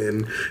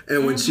going."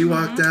 And when she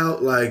walked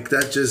out, like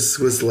that just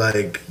was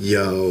like,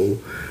 yo.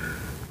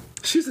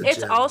 She's a gem.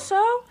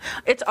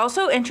 It's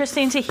also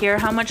interesting to hear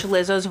how much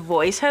Lizzo's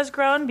voice has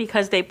grown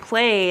because they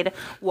played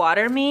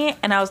Water Me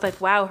and I was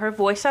like, wow, her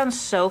voice sounds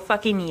so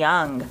fucking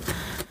young.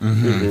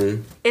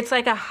 Mm-hmm. It's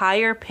like a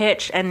higher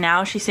pitch and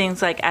now she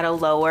sings like at a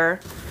lower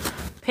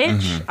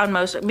pitch on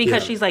most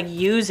because she's like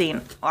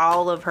using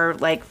all of her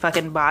like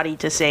fucking body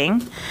to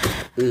sing.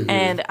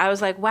 And I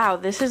was like, wow,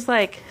 this is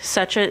like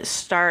such a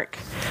stark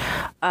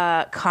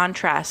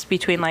contrast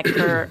between like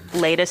her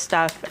latest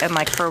stuff and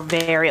like her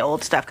very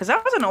old stuff because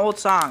that was an old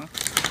song.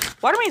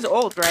 Water Me's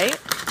old, right?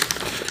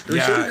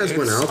 Yeah, has it's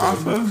one album.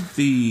 off of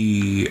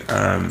the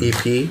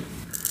EP.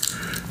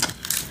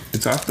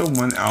 It's off the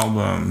one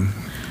album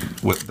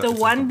with the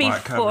one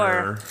black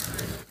before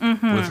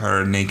cover with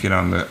her naked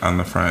on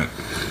the front.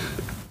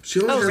 She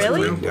only has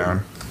really? one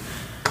album.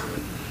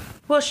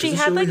 Well, she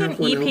had like an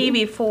EP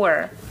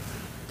before.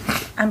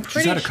 I'm pretty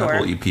sure. She's had a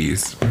couple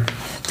EPs.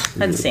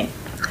 Let's see.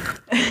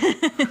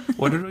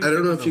 What did we I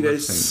don't know if you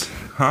guys.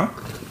 Huh?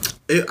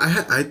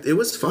 It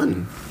was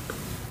fun.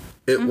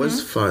 It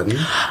was fun.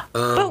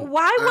 But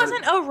why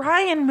wasn't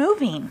Orion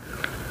moving?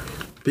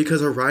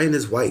 Because Orion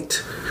is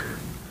white.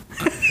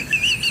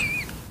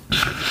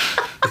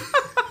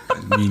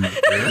 mean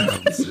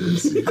damn,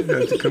 sis. You didn't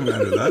have to come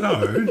out of that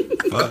hard.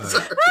 Fuck.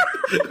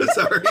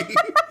 Sorry.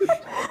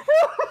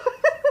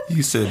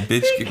 You said,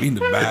 bitch, give me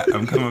the bat.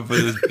 I'm coming for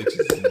this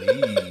bitch's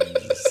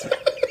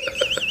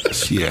knees.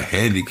 She a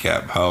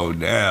handicap hoe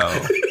now.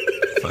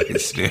 Fucking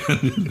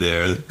standing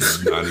there,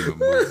 not even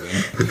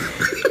moving.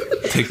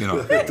 Taking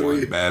off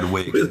one bad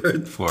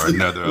wig for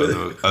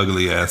another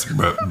ugly ass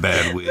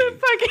bad wig. The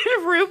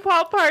fucking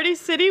RuPaul Party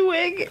City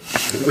wig.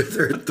 With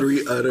her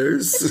 3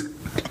 udders.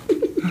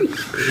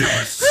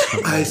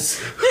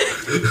 Ice.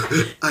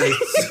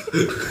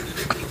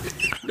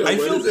 No, I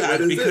feel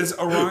bad because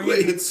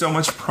Orion had so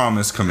much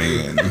promise coming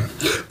in.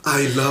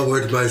 I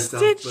lowered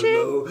myself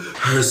below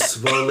her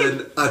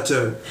swollen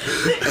udder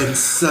and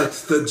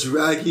sucked the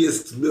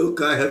draggiest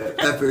milk I have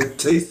ever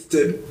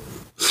tasted.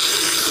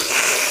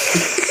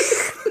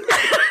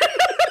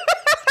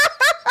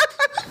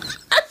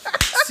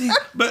 See,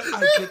 but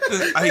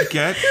I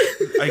get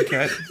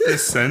the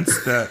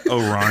sense that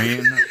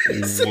Orion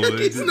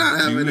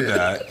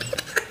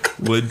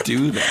would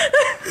do that.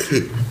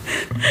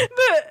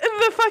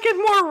 The fucking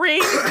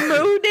Maureen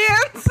Moo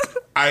dance.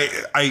 I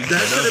get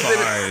a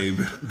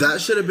vibe. That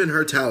should have been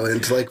her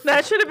talent. Like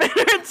That should have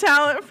been her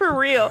talent for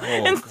real.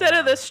 Instead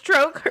of the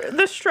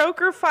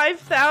Stroker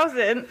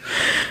 5000.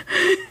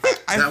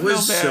 that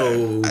was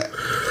so. It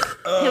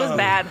was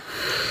bad.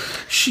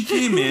 She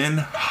came in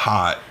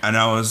hot, and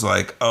I was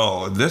like,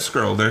 "Oh, this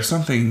girl, there's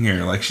something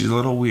here. Like, she's a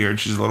little weird.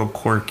 She's a little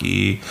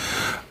quirky."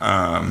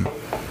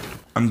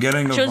 I'm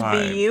getting a She was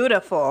vibe.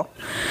 beautiful.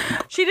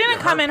 She didn't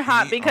come in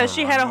hot because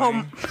she had a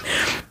whole.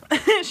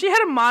 She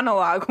had a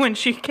monologue when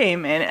she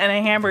came in and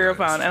a hamburger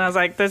phone, and I was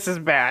like, "This is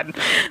bad."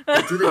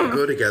 They didn't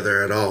go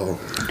together at all.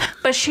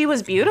 But she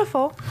was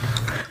beautiful.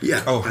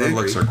 Yeah. Oh, her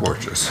looks are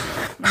gorgeous.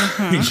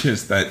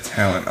 Just that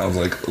talent. I was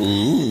like,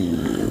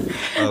 ooh,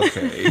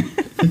 okay.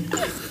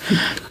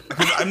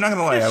 I'm not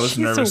gonna lie, I was She's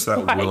nervous so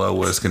that white. Willow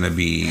was gonna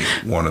be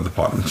one of the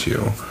bottom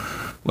 2.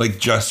 Like,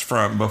 just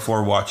from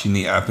before watching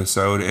the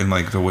episode and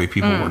like the way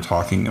people were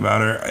talking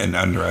about her and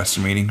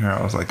underestimating her,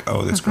 I was like,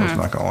 oh, this girl's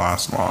not gonna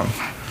last long.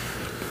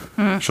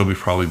 She'll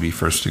probably be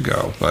first to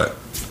go, but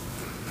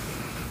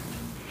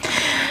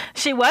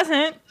She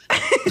wasn't.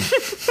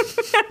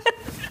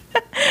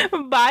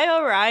 Bye,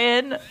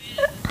 Orion.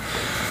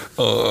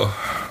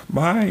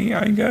 bye,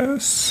 I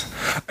guess.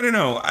 I don't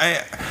know.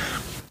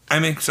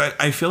 I'm excited.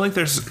 I feel like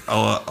there's a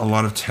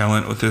lot of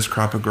talent with this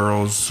crop of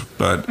girls,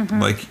 but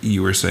like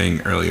you were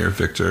saying earlier,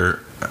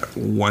 Victor,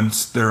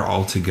 once they're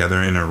all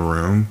together in a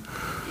room,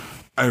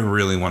 I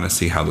really want to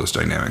see how those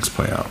dynamics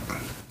play out.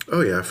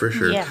 Oh yeah, for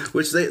sure. Yeah.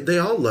 Which they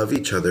all love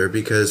each other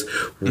because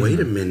wait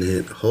a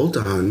minute, hold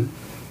on.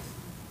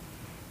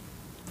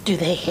 Do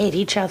they hate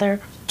each other?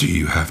 Do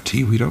you have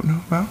tea we don't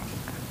know about?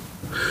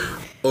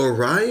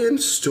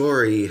 Orion's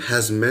story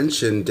has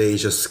mentioned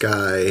Deja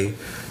Sky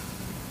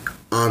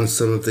on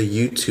some of the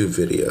YouTube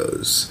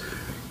videos.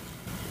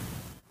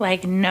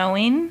 Like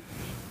knowing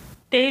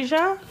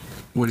Deja?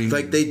 What do you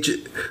Like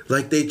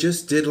mean? they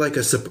just did like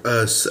a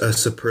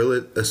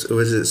superlative.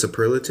 Was it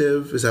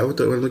superlative? Is that what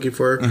I'm looking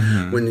for?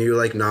 When you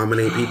like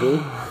nominate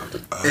people,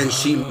 and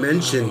she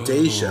mentioned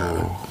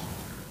Deja.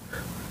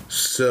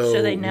 So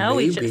So they know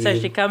each other. So maybe-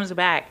 she comes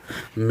back.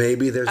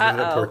 Maybe there's not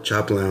a Uh-oh. pork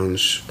chop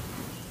lounge.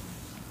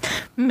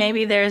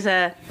 Maybe there's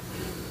a.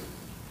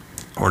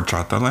 Or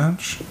Chata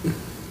Lounge?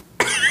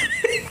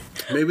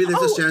 Maybe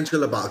there's a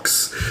Shangela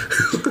box.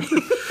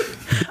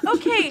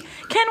 Okay,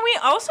 can we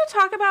also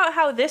talk about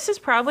how this is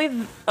probably.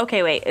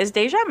 Okay, wait. Is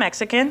Deja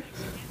Mexican?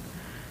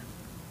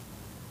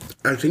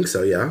 I think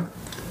so. Yeah.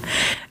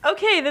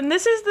 Okay, then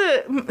this is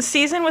the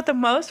season with the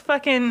most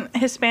fucking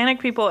Hispanic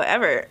people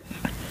ever.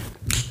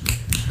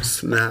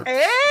 Snap.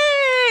 Hey,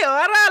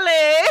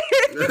 órale!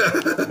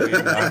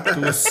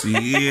 To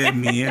see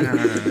Mia.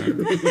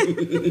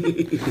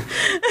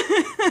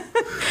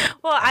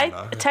 Well,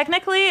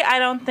 technically I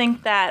don't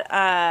think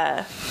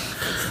that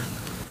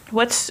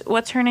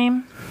what's her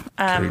name?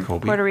 Carrie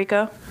Colby? Puerto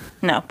Rico?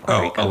 No, Puerto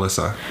Oh, Rico.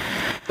 Alyssa.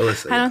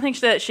 Alyssa. I don't think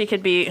that she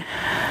could be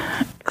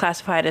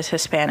classified as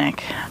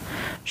Hispanic.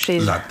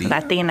 She's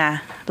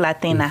Latina. La,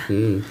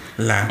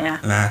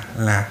 Yeah.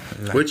 la.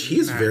 Which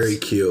he's very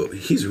cute.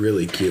 He's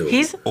really cute.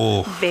 He's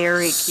Oh.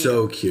 very cute.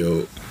 so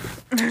cute.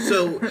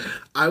 So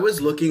I was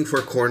looking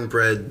for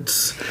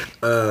Cornbread's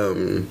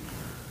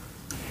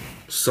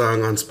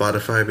song on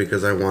Spotify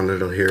because I wanted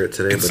to hear it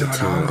today, It's but it's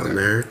not not on on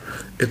there.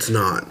 It's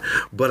not.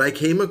 But I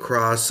came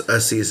across a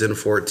season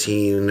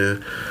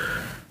 14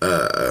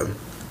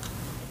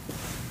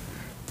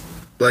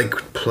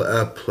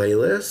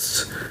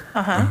 playlist.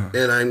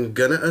 And I'm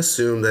gonna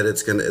assume that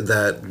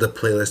that the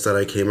playlist that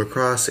I came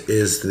across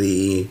is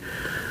the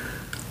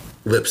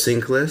lip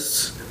sync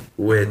list,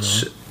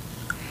 which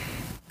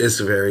is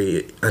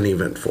very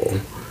uneventful.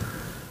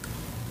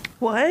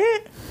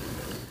 What?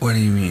 What do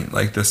you mean?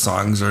 Like the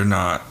songs are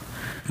not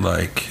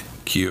like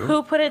cute?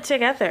 Who put it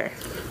together?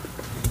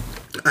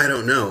 I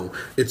don't know.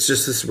 It's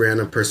just this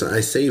random person.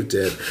 I saved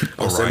it.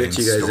 I'll send it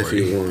to you guys if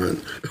you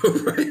want.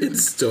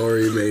 Orion's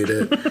Story made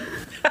it.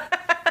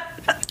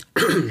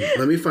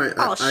 Let me find.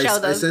 I'll show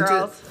those sent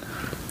girls.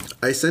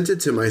 I sent it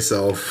to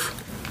myself.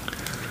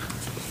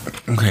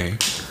 Okay.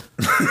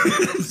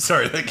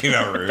 Sorry, that came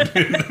out rude.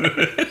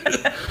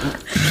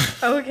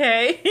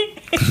 Okay.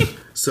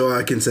 So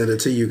I can send it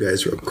to you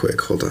guys real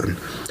quick. Hold on.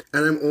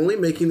 And I'm only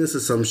making this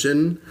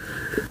assumption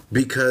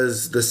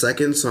because the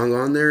second song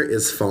on there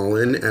is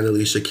Fallen and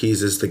Alicia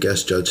Keys is the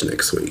guest judge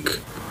next week.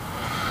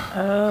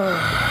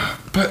 Oh.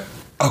 But,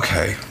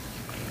 okay.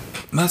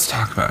 Let's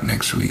talk about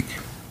next week.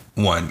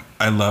 One,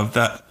 I love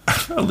that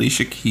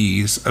Alicia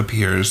Keys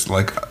appears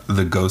like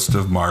the ghost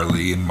of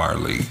Marley in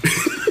Marley.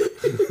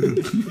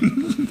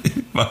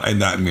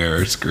 Behind that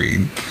mirror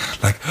screen.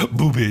 Like,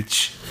 boo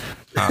bitch.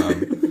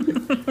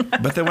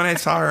 But then when I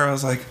saw her, I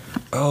was like,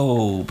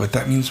 oh, but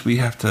that means we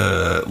have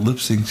to lip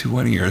sync to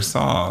one of your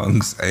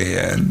songs.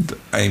 And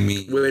I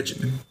mean, Which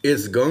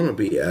is gonna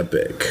be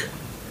epic.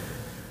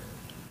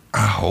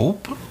 I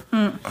hope.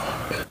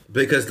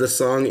 Because the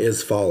song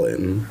is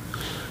Fallen.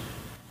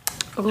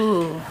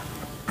 Ooh.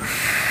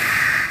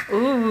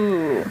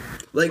 Ooh.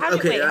 Like, How do-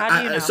 okay, wait, how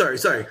do you know?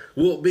 sorry.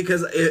 Well,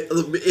 because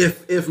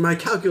if my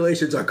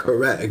calculations are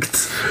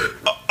correct,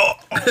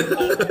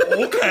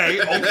 Okay.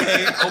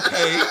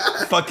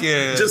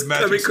 Fucking Just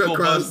magic coming school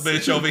across- bus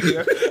bitch over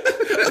here.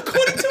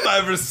 According to my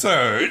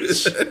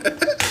research,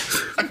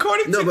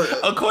 according to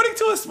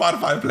a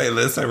Spotify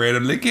playlist I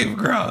randomly came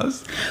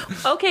across.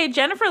 Okay,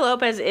 Jennifer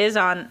Lopez is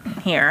on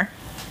here.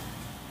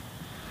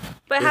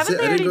 But Is haven't it?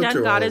 they I didn't already go done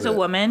through God all is of a it.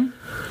 Woman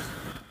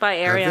by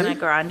Have Ariana they?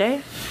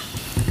 Grande?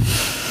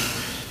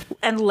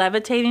 And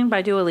Levitating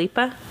by Dua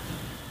Lipa?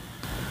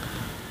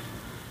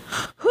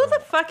 Who the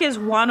fuck is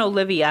Juan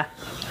Olivia?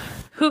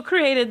 Who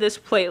created this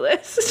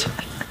playlist?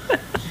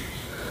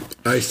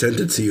 I sent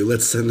it to you.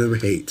 Let's send them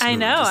hate. I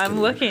know, just I'm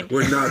kidding. looking.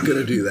 We're not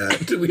gonna do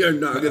that. We are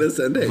not gonna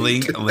send hate.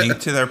 Link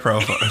to their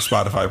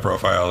Spotify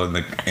profile in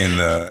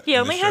the. He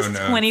only show has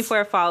notes.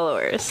 24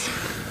 followers.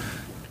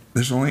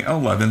 There's only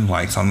 11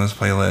 likes on this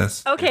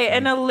playlist. Okay,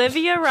 and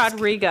Olivia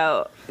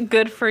Rodrigo,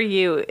 Good For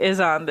You, is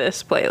on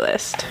this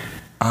playlist.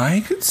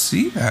 I could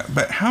see that,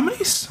 but how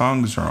many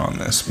songs are on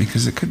this?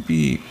 Because it could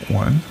be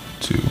 1,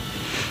 2.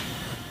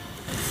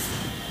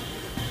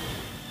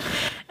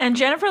 And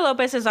Jennifer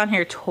Lopez is on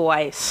here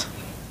twice.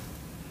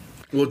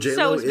 Well, J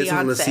So Lo is is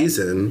on the Beyonce.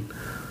 season.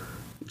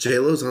 J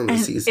Lo's on the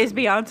And season. is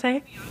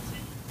Beyonce?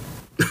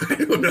 I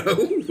don't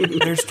know.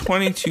 There's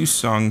 22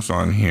 songs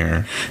on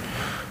here.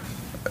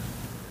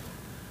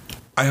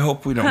 I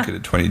hope we don't get a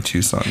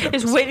 22 song episode.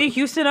 Is Whitney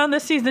Houston on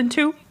this season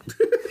too?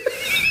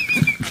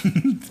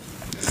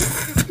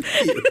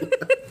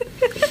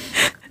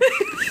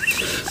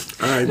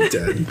 I'm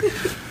dead.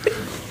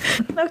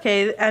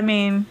 Okay, I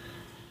mean,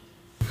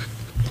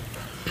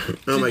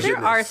 Oh my there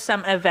goodness. are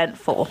some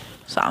eventful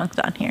songs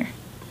on here.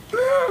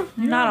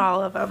 Not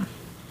all of them.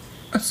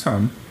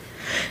 Some.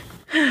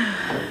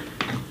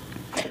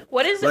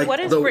 What is Like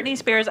the- Britney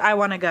Spears' "I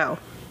Wanna Go"?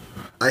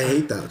 I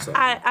hate that song.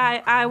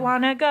 I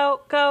wanna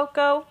go, go,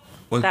 go.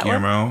 With That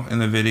one? Guillermo in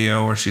the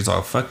video where she's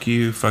all, fuck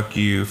you, fuck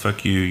you,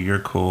 fuck you, you're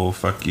cool,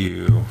 fuck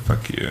you,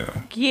 fuck you.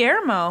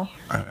 Guillermo.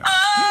 I know.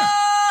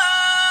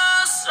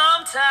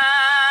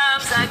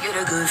 Sometimes I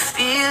get a good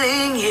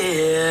feeling,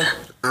 yeah.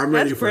 I'm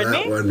ready That's for that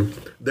Britney? one.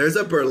 There's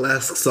a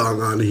burlesque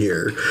song on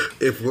here.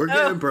 If we're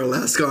getting Oh,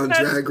 burlesque on That's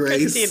Drag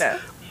Race, Christina.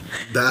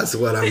 that's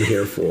what I'm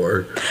here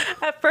for.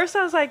 At first,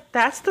 I was like,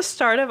 "That's the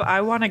start of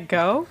I Wanna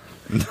Go."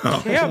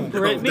 No. Yeah, No,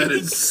 Britney. that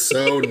is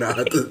so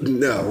not.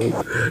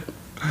 No.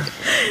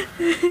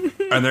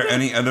 Are there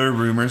any other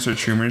rumors or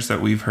trumors that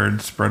we've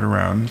heard spread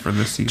around for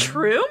this season?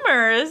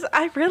 Rumors.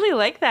 I really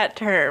like that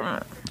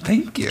term.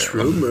 Thank you.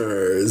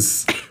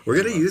 Rumors. We're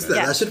gonna use that.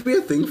 Yeah. That should be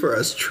a thing for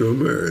us.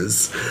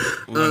 Rumors.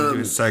 We're gonna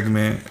do a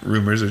segment,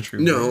 rumors or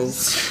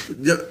trumors.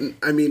 No,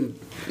 I mean,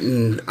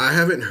 I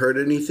haven't heard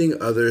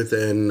anything other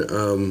than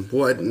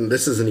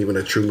this isn't even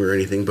a trumor or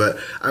anything, but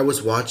I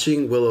was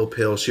watching Willow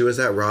Pill. She was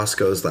at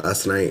Roscoe's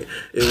last night.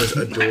 It was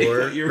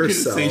Adore You were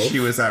herself. gonna say she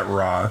was at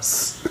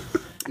Ross.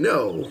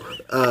 No,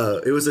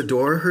 it was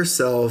Adore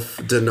herself,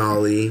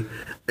 Denali,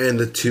 and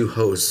the two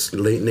hosts,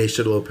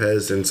 Naisha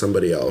Lopez and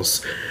somebody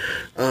else.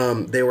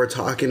 They were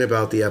talking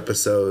about the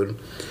episode,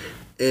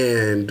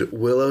 and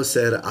Willow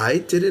said, "I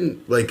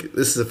didn't like."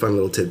 This is a fun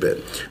little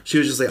tidbit. She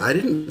was just like, "I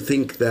didn't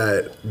think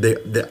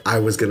that I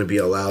was going to be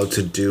allowed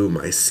to do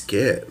my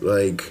skit,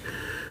 like."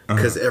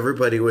 Because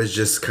everybody was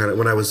just kind of,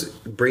 when I was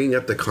bringing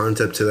up the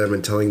concept to them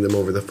and telling them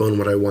over the phone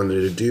what I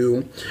wanted to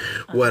do,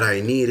 what I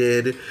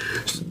needed,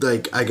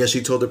 like, I guess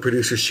she told the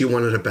producer she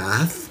wanted a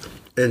bath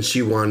and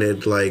she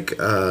wanted, like,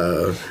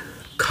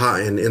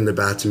 cotton in the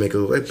bath to make it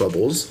look like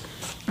bubbles.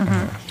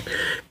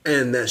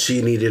 And that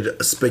she needed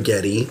a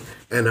spaghetti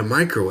and a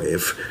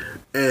microwave.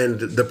 And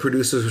the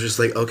producers were just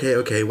like,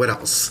 okay, what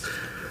else?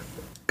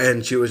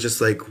 And she was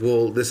just like,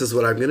 well, this is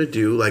what I'm going to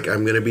do. Like,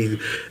 I'm going to be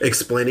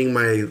explaining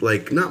my,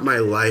 like, not my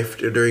life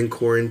during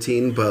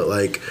quarantine, but,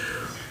 like,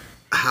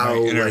 how, My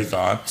inner like,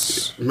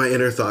 thoughts. my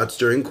inner thoughts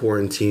during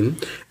quarantine.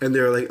 And they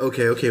were like,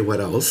 okay, what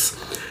else?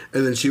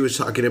 And then she was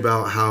talking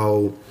about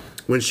how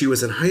when she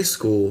was in high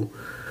school,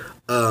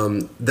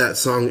 that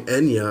song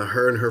Enya,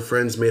 her and her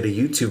friends made a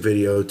YouTube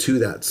video to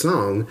that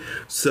song.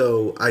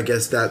 So I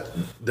guess that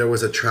there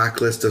was a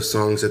track list of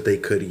songs that they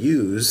could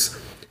use,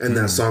 and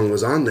that song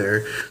was on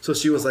there. So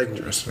she was like,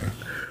 Interesting.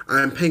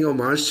 I'm paying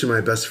homage to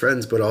my best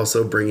friends, but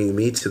also bringing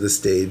me to the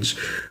stage.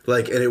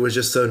 Like, and it was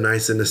just so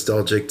nice and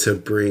nostalgic to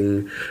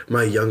bring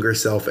my younger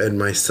self and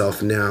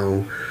myself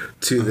now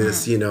to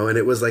this, you know. And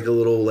it was like a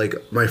little, like,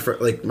 my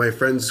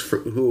friends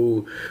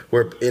who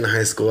were in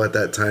high school at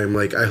that time,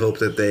 like, I hope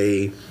that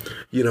they,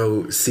 you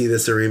know, see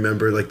this and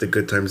remember, like, the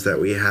good times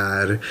that we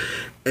had.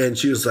 And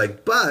she was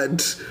like,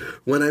 but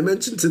when I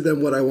mentioned to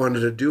them what I wanted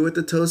to do with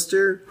the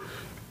toaster,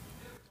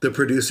 the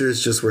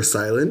producers just were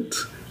silent.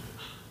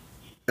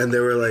 And they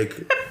were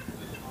like,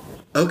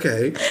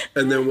 okay.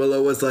 And then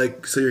Willow was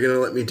like, so you're going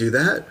to let me do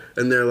that?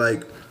 And they're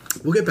like,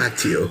 we'll get back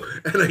to you.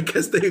 And I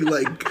guess they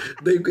like,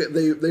 they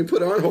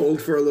put on hold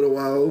for a little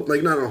while.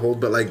 Like, not on hold,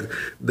 but like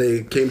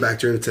they came back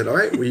to her and said, all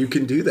right, well, you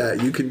can do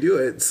that. You can do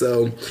it.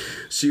 So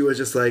she was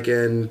just like,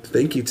 and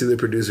thank you to the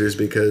producers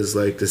because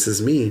like, this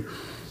is me.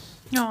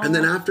 Aww. And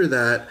then after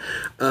that,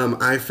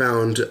 I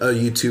found a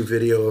YouTube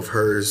video of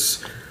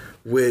hers,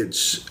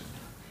 which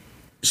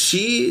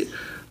she...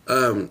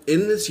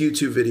 in this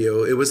YouTube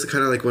video, it was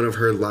kind of like one of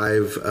her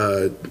live,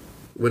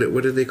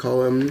 what did they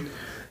call them?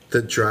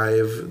 The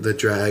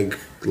drag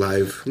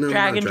live. No,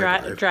 Drag and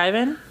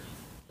drive-in?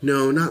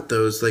 No, not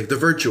those. Like the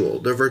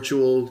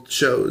virtual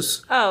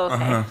shows. Oh,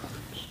 okay.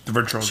 The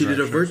virtual. She did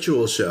a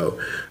virtual show,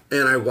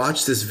 and I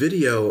watched this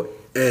video,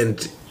 and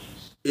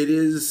it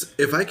is,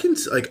 if I can,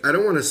 like, I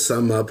don't want to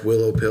sum up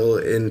Willow Pill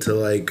into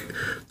like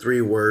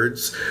 3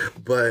 words,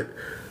 but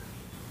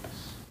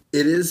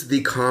it is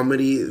the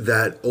comedy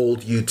that old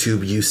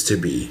YouTube used to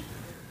be.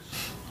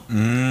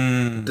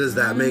 Does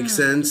that make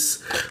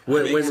sense?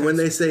 When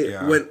they say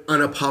when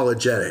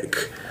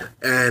unapologetic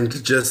and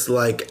just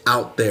like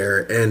out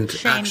there and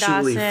Shane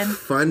actually Dawson.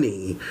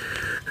 funny,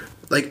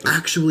 like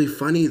actually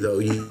funny though.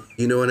 You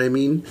know what I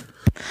mean?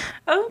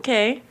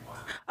 Okay.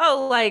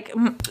 Oh, like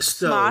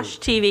Smosh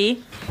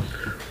TV.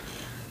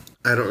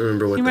 I don't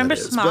remember what You remember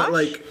that is, Smosh? but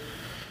like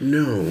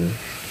no.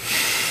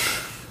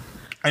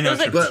 I know. It was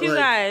like But, 2 like,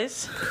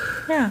 guys.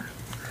 Yeah.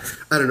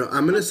 I don't know.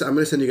 I'm gonna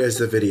send you guys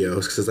the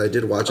videos because I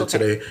did watch it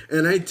today,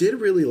 and I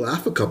did really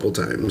laugh a couple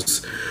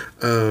times.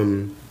 What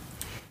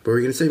were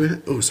you gonna say,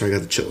 Matt? Oh, sorry, I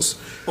got the chills.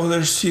 Well,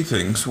 there's 2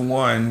 things.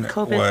 One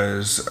COVID.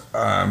 was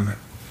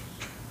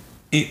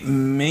it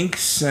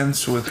makes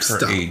sense with her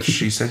Stop. age.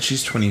 She said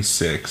she's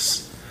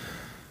 26,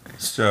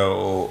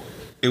 so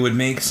it would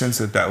make sense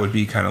that would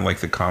be kind of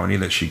like the comedy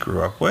that she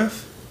grew up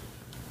with.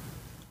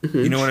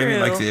 You know what I mean?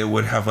 True. Like it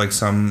would have like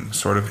some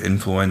sort of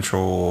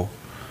influential.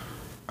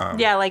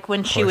 Yeah, like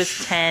when she was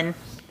push. 10,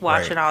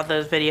 watching Right. all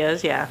those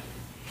videos. Yeah.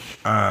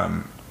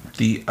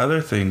 The other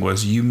thing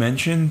was you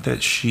mentioned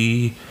that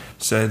she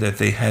said that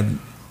they had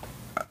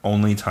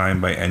Only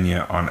Time by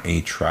Enya on a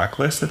track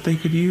list that they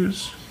could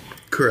use.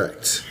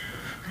 Correct.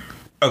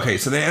 Okay,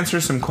 so they answer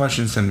some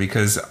questions then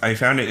because I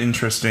found it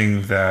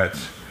interesting that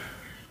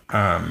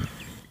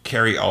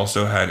Carrie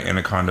also had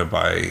Anaconda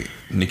by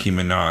Nicki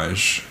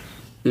Minaj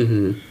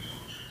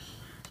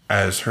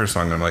as her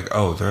song. I'm like,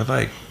 oh,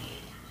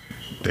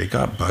 they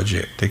got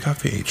budget. They got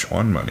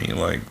VH1 money.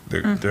 Like,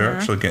 they're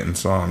actually getting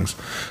songs.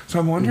 So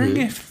I'm wondering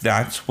if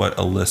that's what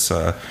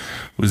Alyssa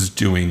was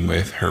doing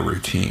with her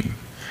routine.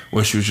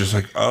 Where she was just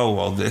like, oh,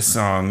 well, this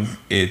song,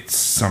 it's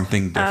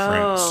something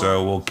different. Oh.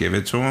 So we'll give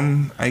it to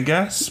him, I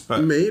guess.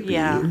 But Maybe.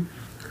 Yeah.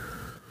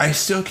 I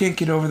still can't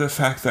get over the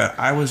fact that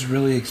I was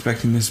really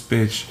expecting this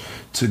bitch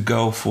to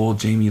go full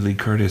Jamie Lee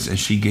Curtis, and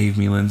she gave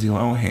me Lindsay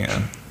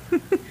Lohan.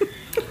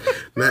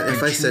 Matt,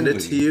 if I send it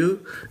to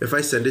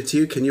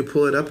you, can you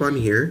pull it up on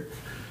here?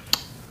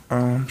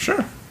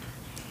 Sure.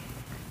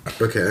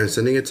 Okay, I'm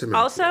sending it to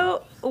Matt.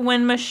 Also,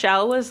 when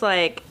Michelle was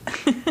like,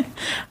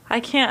 I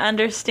can't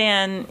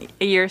understand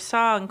your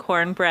song,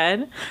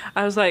 Cornbread,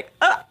 I was like,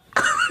 I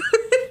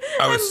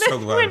was so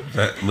glad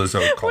that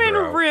Lizzo called when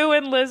her out. Rue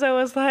and Lizzo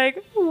was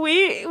like,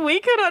 we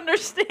could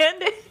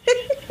understand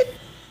it.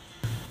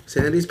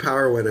 Sandy's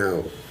power went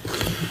out.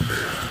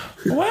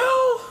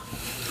 Well,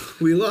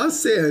 We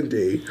lost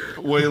Sandy.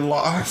 we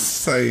lost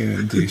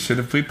Sandy. Should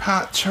have we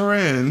patch her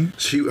in?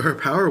 Her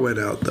power went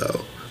out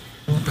though.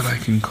 But I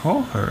can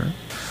call her.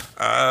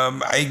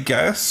 I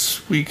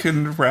guess we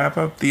can wrap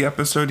up the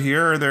episode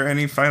here. Are there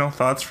any final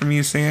thoughts from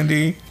you,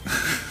 Sandy?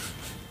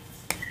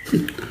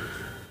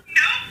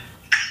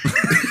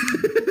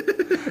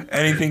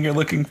 Anything you're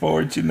looking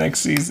forward to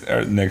next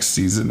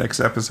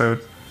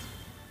episode?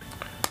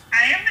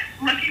 I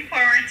am looking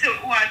forward to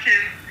watching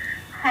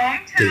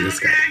Dig Hometown this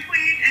guy. Drag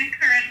Queen and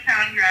Current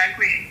Town Drag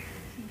Queen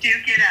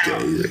duke it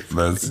out.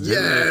 Let's do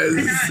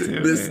Yes,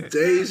 it. Miss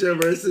Deja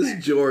versus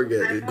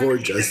Jorgen.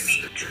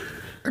 Gorgeous,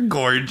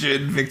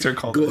 Gorgon. Victor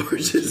called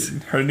gorgeous.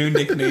 her new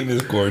nickname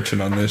is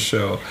Gorgon on this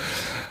show.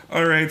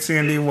 All right,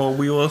 Sandy. Well,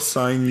 we will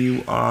sign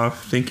you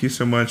off. Thank you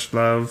so much,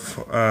 love.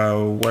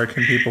 Where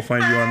can people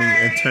find you on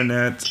the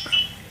internet?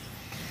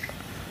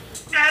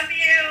 Love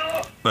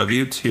you. Love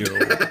you too.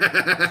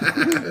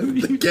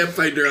 I can't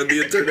find her on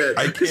the internet.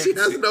 I can't She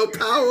has no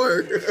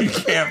power. You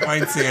can't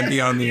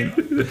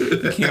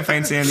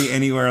find Sandy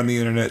anywhere on the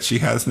internet. She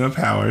has no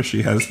power.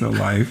 She has no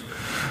life.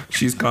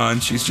 She's gone.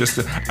 She's just.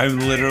 I'm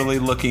literally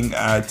looking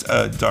at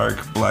a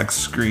dark black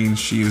screen.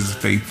 She is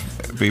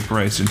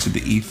vaporized into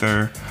the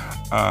ether.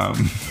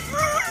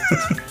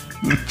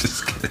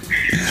 Just kidding.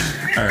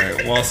 All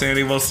right. Well,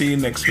 Sandy, we'll see you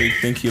next week.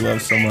 Thank you,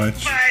 love, so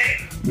much. Bye.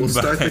 We'll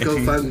start the Bye.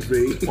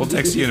 GoFundMe. We'll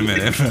text you in a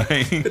minute.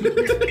 Bye.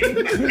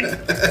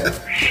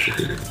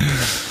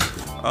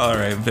 All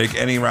right, Vic.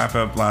 Any wrap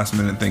up, last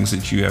minute things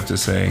that you have to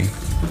say?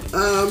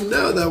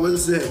 No, that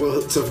was it. Well,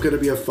 it's going to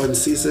be a fun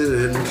season,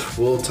 and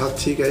we'll talk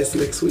to you guys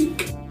next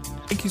week.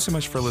 Thank you so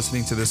much for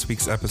listening to this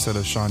week's episode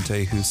of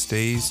Shantae Who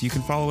Stays. You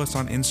can follow us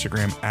on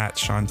Instagram at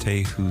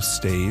Shantae Who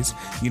Stays.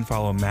 You can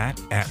follow Matt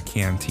at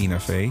Cantina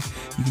Faye.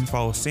 You can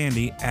follow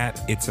Sandy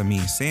at It's a Me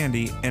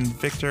Sandy, and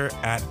Victor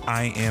at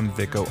I am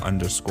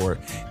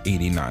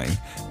Vico_89.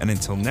 And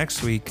until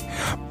next week,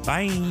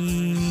 bye.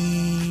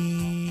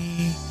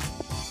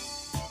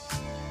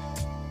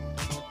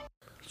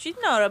 She's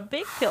not a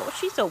big pill.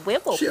 She's a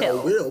wibble She a pill.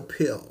 little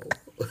pill.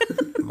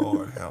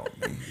 Lord help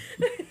me.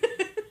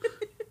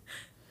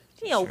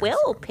 She's a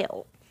wibble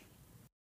pill.